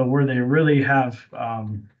 But where they really have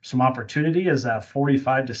some opportunity is that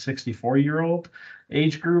 45 to 64-year-old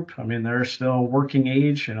age group. I mean, they're still working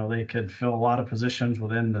age. They could fill a lot of positions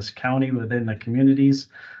within this county, within the communities.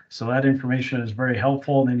 So that information is very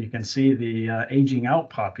helpful. And then you can see the aging out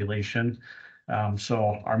population.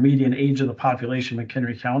 So our median age of the population in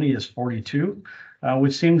McHenry County is 42,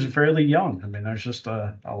 which seems fairly young. I mean, there's just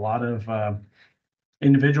a lot of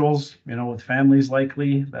individuals, with families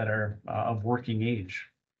likely that are of working age.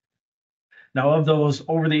 Now, of those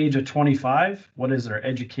over the age of 25, what is their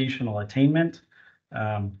educational attainment?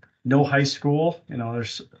 No high school,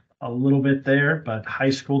 there's a little bit there, but high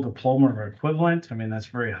school diploma or equivalent, I mean, that's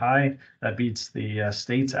very high. That beats the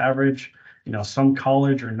state's average. Some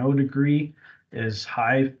college or no degree is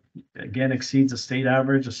high, again, exceeds the state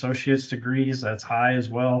average. Associate's degrees, that's high as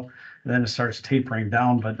well. And then it starts tapering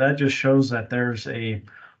down, but that just shows that there's an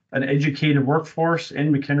educated workforce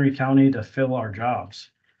in McHenry County to fill our jobs.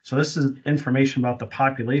 So this is information about the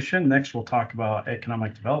population. Next, we'll talk about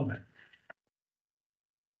economic development.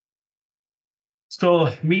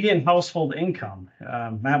 So median household income,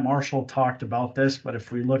 Matt Marshall talked about this, but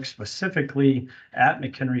if we look specifically at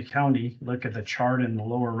McHenry County, look at the chart in the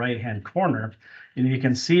lower right-hand corner, you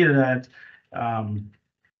can see that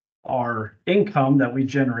our income that we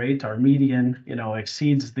generate, our median,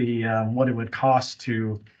 exceeds the what it would cost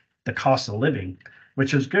to the cost of living,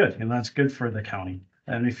 which is good, and that's good for the county.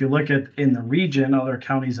 And if you look at in the region, other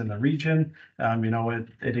counties in the region,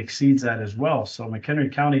 it exceeds that as well. So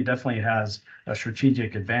McHenry County definitely has a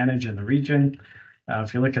strategic advantage in the region.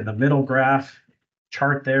 If you look at the middle graph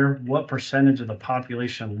chart there, what percentage of the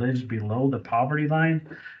population lives below the poverty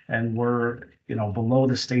line? And we're, below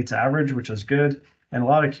the state's average, which is good. And a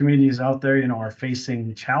lot of communities out there, are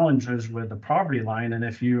facing challenges with the poverty line. And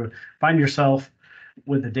if you find yourself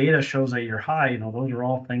with the data shows that you're high, those are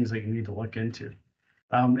all things that you need to look into.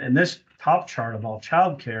 In this top chart about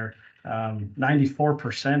childcare,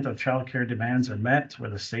 94% of childcare demands are met,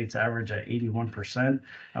 with the state's average at 81%.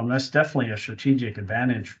 That's definitely a strategic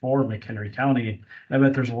advantage for McHenry County. I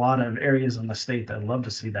bet there's a lot of areas in the state that love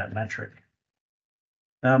to see that metric.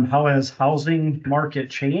 How has housing market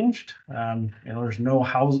changed? There's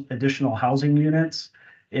no additional housing units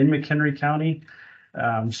in McHenry County.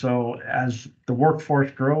 So as the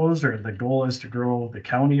workforce grows, or the goal is to grow the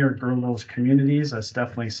county or grow those communities, that's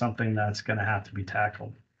definitely something that's going to have to be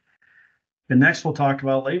tackled. And next, we'll talk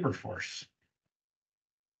about labor force.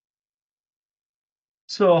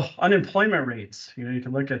 So unemployment rates, you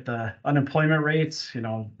can look at the unemployment rates.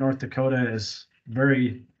 North Dakota is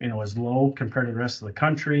very, is low compared to the rest of the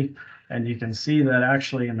country. And you can see that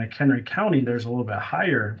actually in McHenry County, there's a little bit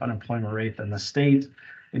higher unemployment rate than the state.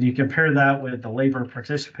 And you compare that with the labor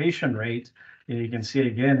participation rate, and you can see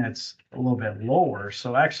again, it's a little bit lower.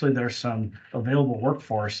 So actually there's some available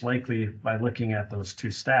workforce likely by looking at those two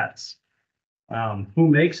stats. Who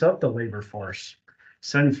makes up the labor force?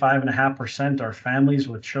 75.5% are families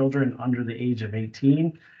with children under the age of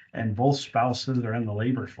 18, and both spouses are in the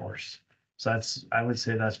labor force. So I would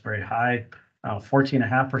say that's very high.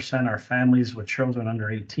 14.5% are families with children under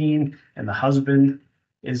 18, and the husband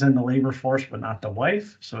is in the labor force, but not the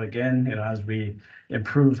wife. So again, as we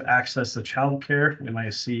improve access to childcare, we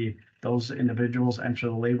might see those individuals enter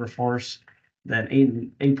the labor force. Then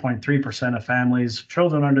 8.3% of families,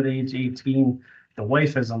 children under the age 18, the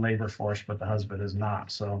wife is in labor force, but the husband is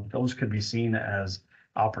not. So those could be seen as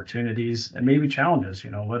opportunities and maybe challenges.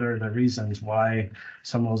 What are the reasons why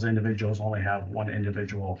some of those individuals only have one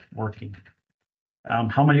individual working?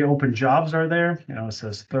 How many open jobs are there? It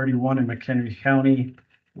says 31 in McHenry County,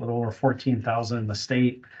 a little over 14,000 in the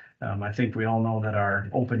state. I think we all know that our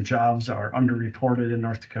open jobs are underreported in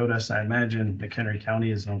North Dakota, so I imagine McHenry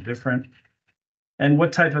County is no different. And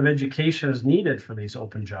what type of education is needed for these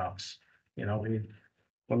open jobs?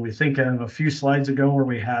 When we think of a few slides ago where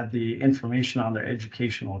we had the information on their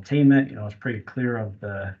educational attainment, it's pretty clear of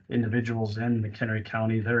the individuals in McHenry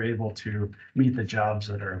County, they're able to meet the jobs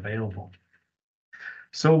that are available.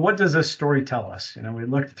 So what does this story tell us? We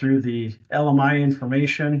looked through the LMI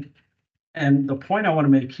information, and the point I want to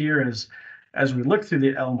make here is, as we look through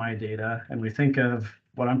the LMI data and we think of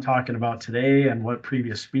what I'm talking about today and what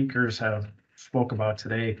previous speakers have spoke about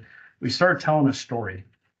today, we start telling a story.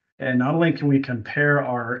 And not only can we compare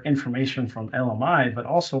our information from LMI, but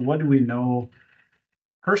also what do we know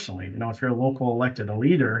personally? You know, if you're a local elected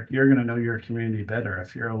leader, you're going to know your community better.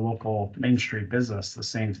 If you're a local Main Street business, the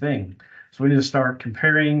same thing. So we need to start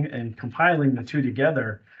comparing and compiling the two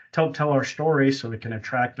together to help tell our story so we can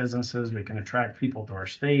attract businesses, we can attract people to our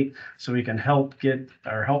state, so we can help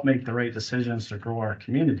make the right decisions to grow our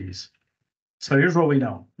communities. So here's what we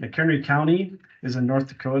know. McHenry County is in North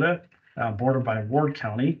Dakota, bordered by Ward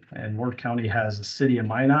County, and Ward County has the city of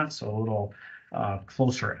Minot, so a little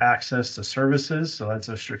closer access to services. So that's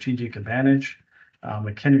a strategic advantage.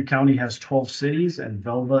 McHenry County has 12 cities and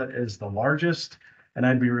Velva is the largest. And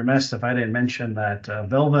I'd be remiss if I didn't mention that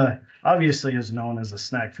Velva obviously is known as the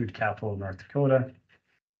snack food capital of North Dakota.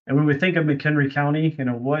 And when we think of McHenry County, you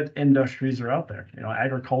know, what industries are out there? You know,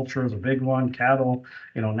 agriculture is a big one, cattle,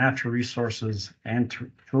 you know, natural resources and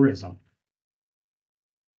tourism.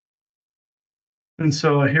 And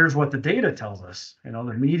so here's what the data tells us. You know,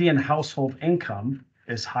 the median household income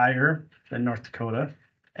is higher than North Dakota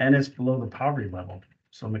and it's below the poverty level.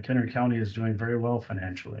 So McHenry County is doing very well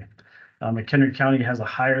financially. McHenry County has a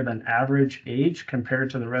higher than average age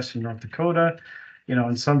compared to the rest of North Dakota. You know,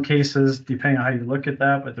 in some cases, depending on how you look at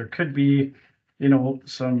that, but there could be, you know,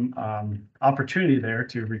 some opportunity there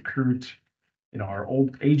to recruit, you know, our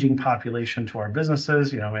old aging population to our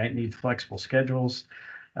businesses. You know, we might need flexible schedules.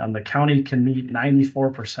 The county can meet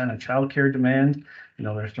 94% of childcare demand. You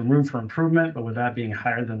know, there's some room for improvement, but with that being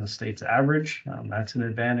higher than the state's average, that's an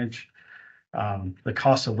advantage. The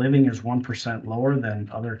cost of living is 1% lower than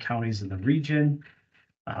other counties in the region.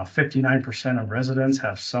 59% of residents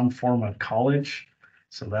have some form of college,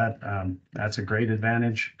 so that's a great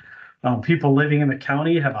advantage. People living in the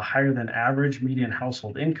county have a higher than average median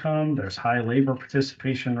household income. There's high labor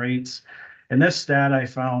participation rates. And this stat I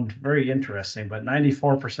found very interesting, but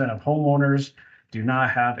 94% of homeowners do not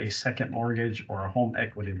have a second mortgage or a home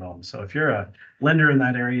equity loan. So if you're a lender in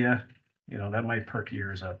that area, you know, that might perk your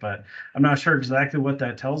ears up, but I'm not sure exactly what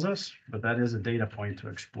that tells us, but that is a data point to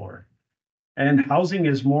explore. And housing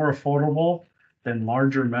is more affordable than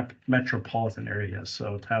larger metropolitan areas.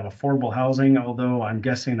 So to have affordable housing, although I'm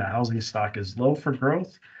guessing the housing stock is low for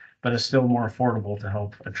growth, but it's still more affordable to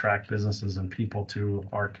help attract businesses and people to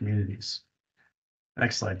our communities.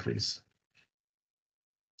 Next slide, please.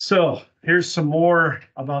 So here's some more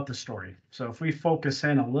about the story. So if we focus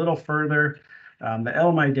in a little further, the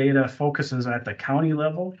LMI data focuses at the county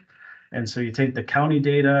level. And so you take the county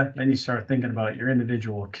data, then you start thinking about your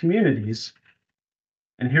individual communities.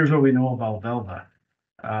 And here's what we know about Velva.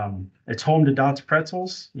 It's home to Dots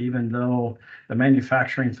Pretzels, even though the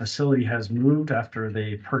manufacturing facility has moved after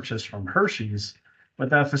they purchased from Hershey's, but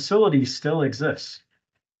that facility still exists.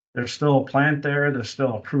 There's still a plant there. There's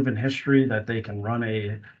still a proven history that they can run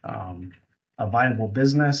a viable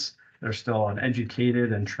business. There's still an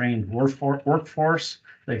educated and trained workforce.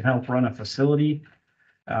 They can help run a facility.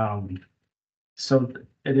 So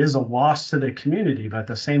it is a loss to the community, but at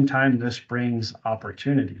the same time, this brings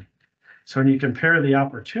opportunity. So when you compare the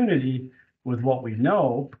opportunity with what we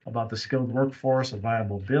know about the skilled workforce, a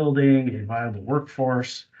viable building, a viable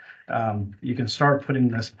workforce, you can start putting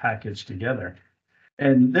this package together.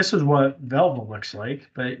 And this is what Velva looks like,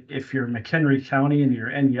 but if you're McHenry County and you're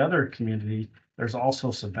any other community, there's also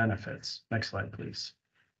some benefits. Next slide, please.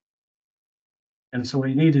 And so what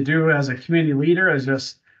you need to do as a community leader is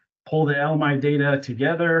just pull the LMI data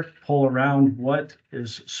together, pull around what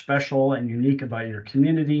is special and unique about your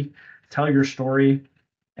community, tell your story,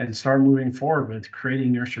 and start moving forward with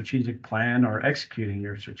creating your strategic plan or executing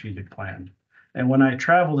your strategic plan. And when I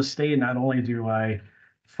travel the state, not only do I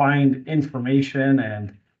find information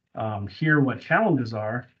and hear what challenges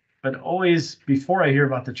are, but always before I hear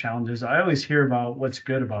about the challenges, I always hear about what's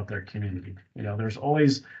good about their community. You know, there's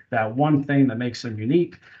always that one thing that makes them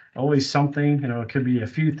unique, always something, you know, it could be a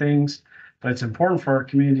few things, but it's important for our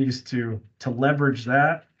communities to leverage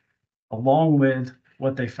that along with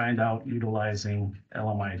what they find out utilizing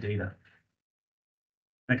LMI data.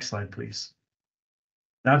 Next slide, please.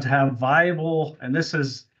 Now to have viable, and this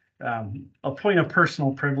is a point of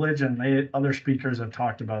personal privilege, and other speakers have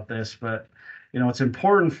talked about this, but you know, it's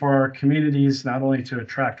important for our communities not only to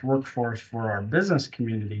attract workforce for our business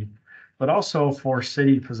community, but also for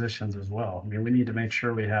city positions as well. I mean, we need to make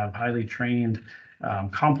sure we have highly trained,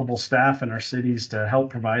 comparable staff in our cities to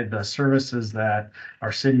help provide the services that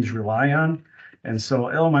our cities rely on. And so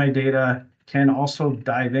LMI data can also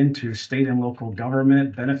dive into state and local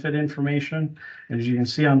government benefit information. As you can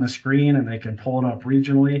see on the screen, and they can pull it up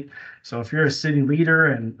regionally. So if you're a city leader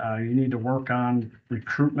and you need to work on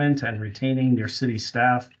recruitment and retaining your city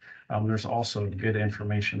staff, there's also good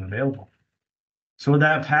information available. So with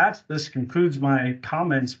that, Pat, this concludes my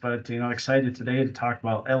comments, but, excited today to talk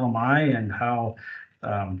about LMI and how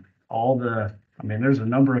there's a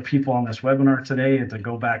number of people on this webinar today and to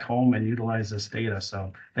go back home and utilize this data.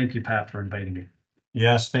 So thank you, Pat, for inviting me.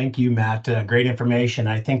 Yes, thank you, Matt. Great information.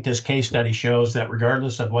 I think this case study shows that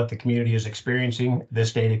regardless of what the community is experiencing,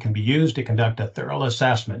 this data can be used to conduct a thorough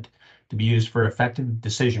assessment to be used for effective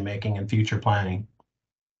decision-making and future planning.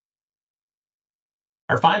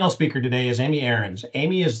 Our final speaker today is Amy Ahrens.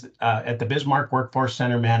 Amy is at the Bismarck Workforce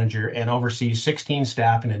Center manager and oversees 16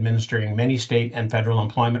 staff in administering many state and federal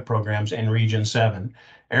employment programs in Region 7.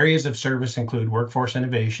 Areas of service include Workforce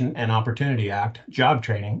Innovation and Opportunity Act, job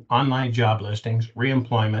training, online job listings,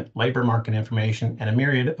 reemployment, labor market information, and a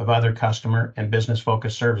myriad of other customer and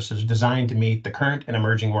business-focused services designed to meet the current and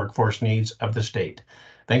emerging workforce needs of the state.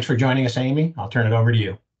 Thanks for joining us, Amy. I'll turn it over to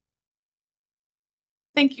you.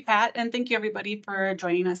 Thank you, Pat, and thank you everybody for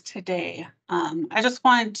joining us today. I just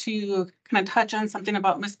wanted to kind of touch on something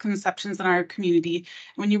about misconceptions in our community.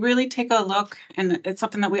 When you really take a look, and it's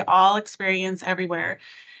something that we all experience everywhere,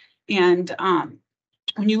 and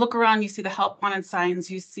when you look around, you see the help wanted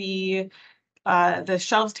signs, you see the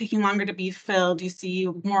shelves taking longer to be filled, you see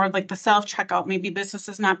more like the self-checkout, maybe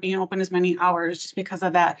businesses not being open as many hours just because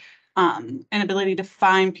of that inability to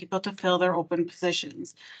find people to fill their open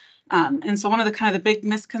positions. And so one of the kind of the big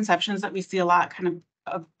misconceptions that we see a lot kind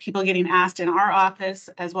of people getting asked in our office,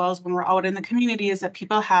 as well as when we're out in the community, is that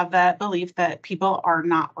people have that belief that people are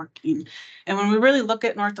not working. And when we really look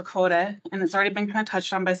at North Dakota, and it's already been kind of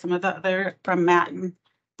touched on by some of the other from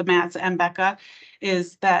Matts and Becca,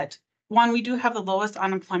 is that one, we do have the lowest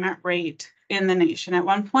unemployment rate in the nation at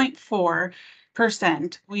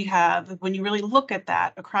 1.4%. We have, when you really look at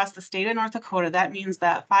that across the state of North Dakota, that means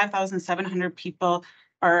that 5,700 people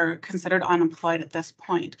are considered unemployed at this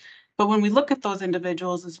point. But when we look at those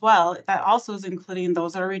individuals as well, that also is including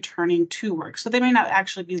those that are returning to work. So they may not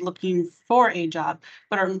actually be looking for a job,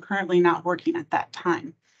 but are currently not working at that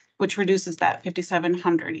time, which reduces that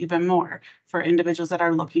 5,700 even more for individuals that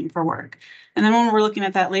are looking for work. And then when we're looking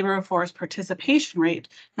at that labor force participation rate,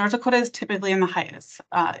 North Dakota is typically in the highest.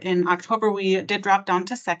 In October, we did drop down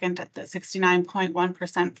to second at the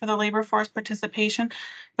 69.1% for the labor force participation,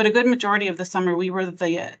 but a good majority of the summer, we were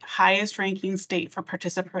the highest ranking state for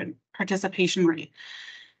participation rate.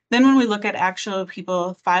 Then when we look at actual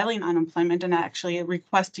people filing unemployment and actually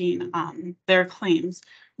requesting their claims,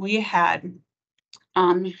 we had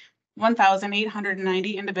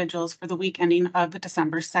 1,890 individuals for the week ending of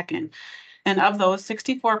December 2nd. And of those,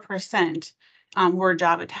 64% were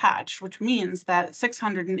job attached, which means that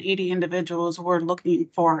 680 individuals were looking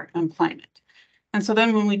for employment. And so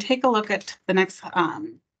then when we take a look at the next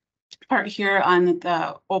part here on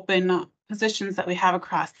the open positions that we have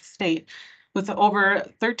across the state, with over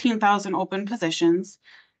 13,000 open positions.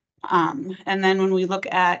 And then when we look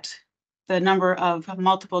at the number of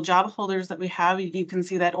multiple job holders that we have, you can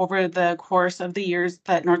see that over the course of the years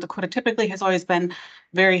that North Dakota typically has always been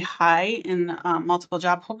very high in multiple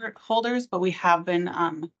job holders, but we have been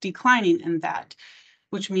declining in that,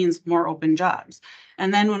 which means more open jobs.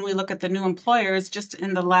 And then when we look at the new employers, just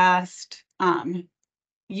in the last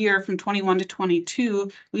year from 21 to 22,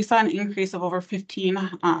 we saw an increase of over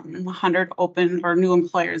 1,500 open or new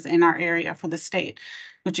employers in our area for the state,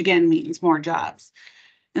 which again means more jobs.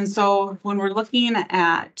 And so when we're looking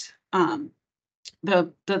at the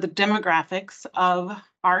demographics of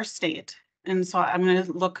our state, and so I'm going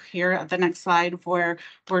to look here at the next slide where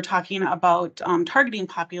we're talking about targeting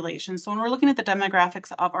population. So when we're looking at the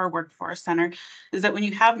demographics of our workforce center, is that when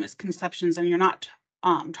you have misconceptions and you're not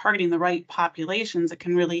targeting the right populations, it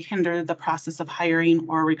can really hinder the process of hiring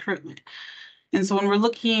or recruitment. And so when we're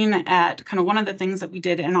looking at kind of one of the things that we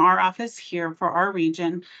did in our office here for our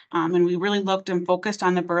region, and we really looked and focused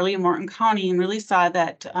on the Burley and Morton County and really saw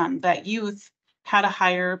that that youth had a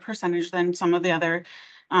higher percentage than some of the other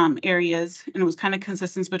areas. And it was kind of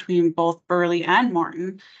consistent between both Burley and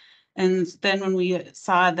Morton. And then when we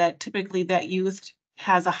saw that typically that youth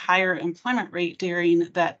has a higher employment rate during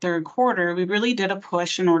that third quarter, we really did a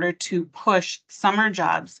push in order to push summer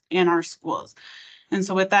jobs in our schools. And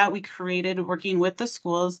so with that, we created, working with the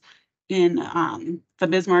schools in the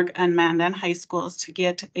Bismarck and Mandan high schools, to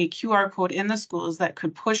get a QR code in the schools that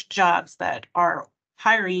could push jobs that are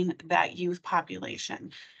hiring that youth population.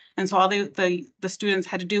 And so all the students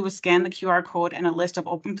had to do was scan the QR code, and a list of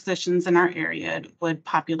open positions in our area would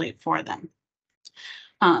populate for them.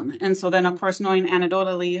 And so then, of course, knowing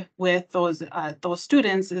anecdotally with those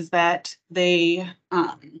students is that they,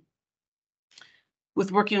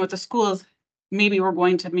 with working with the schools, maybe we're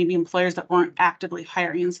going to maybe employers that weren't actively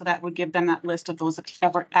hiring. So that would give them that list of those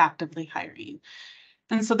that were actively hiring.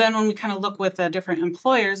 And so then when we kind of look with the different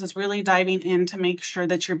employers, is really diving in to make sure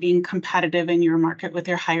that you're being competitive in your market with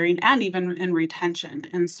your hiring and even in retention.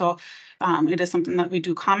 And so it is something that we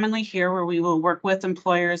do commonly here, where we will work with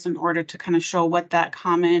employers in order to kind of show what that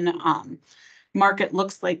common market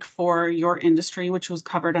looks like for your industry, which was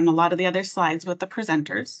covered on a lot of the other slides with the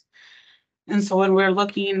presenters. And so when we're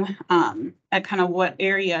looking at kind of what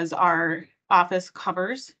areas our office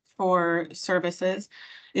covers for services,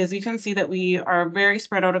 is you can see that we are very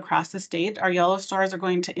spread out across the state. Our yellow stars are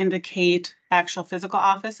going to indicate actual physical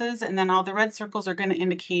offices, and then all the red circles are going to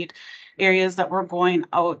indicate areas that we're going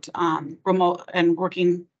out remote and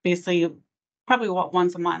working basically probably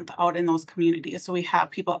once a month out in those communities. So we have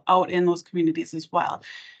people out in those communities as well.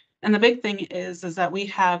 And the big thing is that we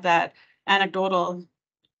have that anecdotal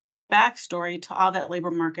backstory to all that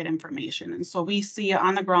labor market information. And so we see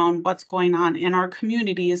on the ground what's going on in our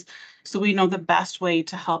communities, so we know the best way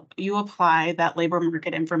to help you apply that labor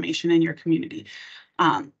market information in your community.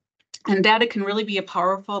 And data can really be a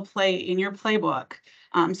powerful play in your playbook.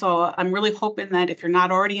 So I'm really hoping that if you're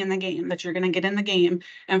not already in the game, that you're going to get in the game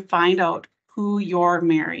and find out who your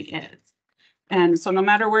Mary is. And so no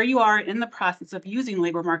matter where you are in the process of using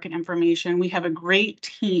labor market information, we have a great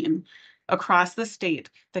team across the state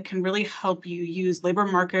that can really help you use labor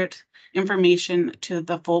market information to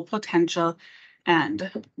the full potential. And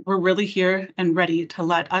we're really here and ready to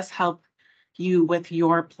let us help you with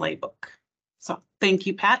your playbook. So thank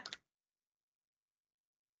you, Pat.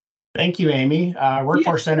 Thank you, Amy.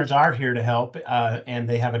 Workforce centers are here to help, and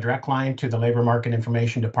they have a direct line to the Labor Market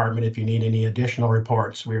Information Department if you need any additional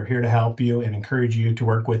reports. We are here to help you and encourage you to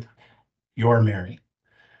work with your Mary.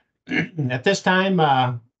 At this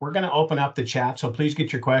time, we're going to open up the chat, so please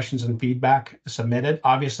get your questions and feedback submitted.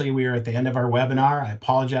 Obviously, we are at the end of our webinar. I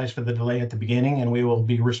apologize for the delay at the beginning, and we will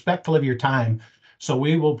be respectful of your time, so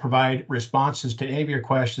we will provide responses to any of your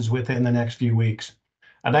questions within the next few weeks.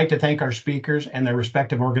 I'd like to thank our speakers and their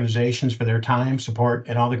respective organizations for their time, support,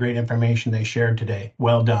 and all the great information they shared today.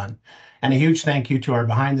 Well done. And a huge thank you to our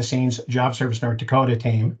behind-the-scenes Job Service North Dakota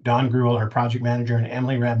team, Don Gruel, our project manager, and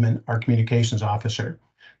Emily Redmond, our communications officer.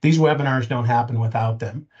 These webinars don't happen without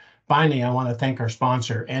them. Finally, I want to thank our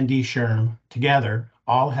sponsor, ND SHRM. Together,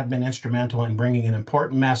 all have been instrumental in bringing an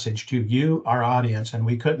important message to you, our audience, and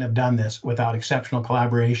we couldn't have done this without exceptional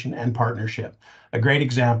collaboration and partnership. A great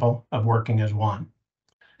example of working as one.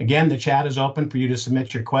 Again, the chat is open for you to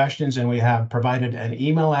submit your questions, and we have provided an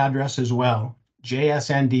email address as well,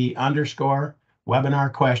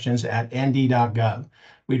 JSND_webinar questions@nd.gov.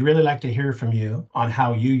 We'd really like to hear from you on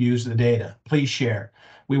how you use the data. Please share.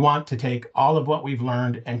 We want to take all of what we've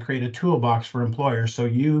learned and create a toolbox for employers so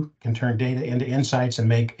you can turn data into insights and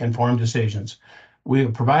make informed decisions. We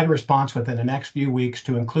will provide a response within the next few weeks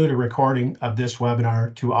to include a recording of this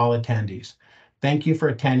webinar to all attendees. Thank you for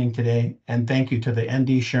attending today, and thank you to the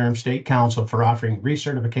ND SHRM State Council for offering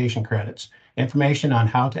recertification credits. Information on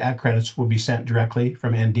how to add credits will be sent directly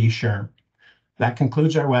from ND SHRM. That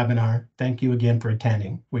concludes our webinar. Thank you again for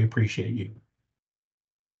attending. We appreciate you.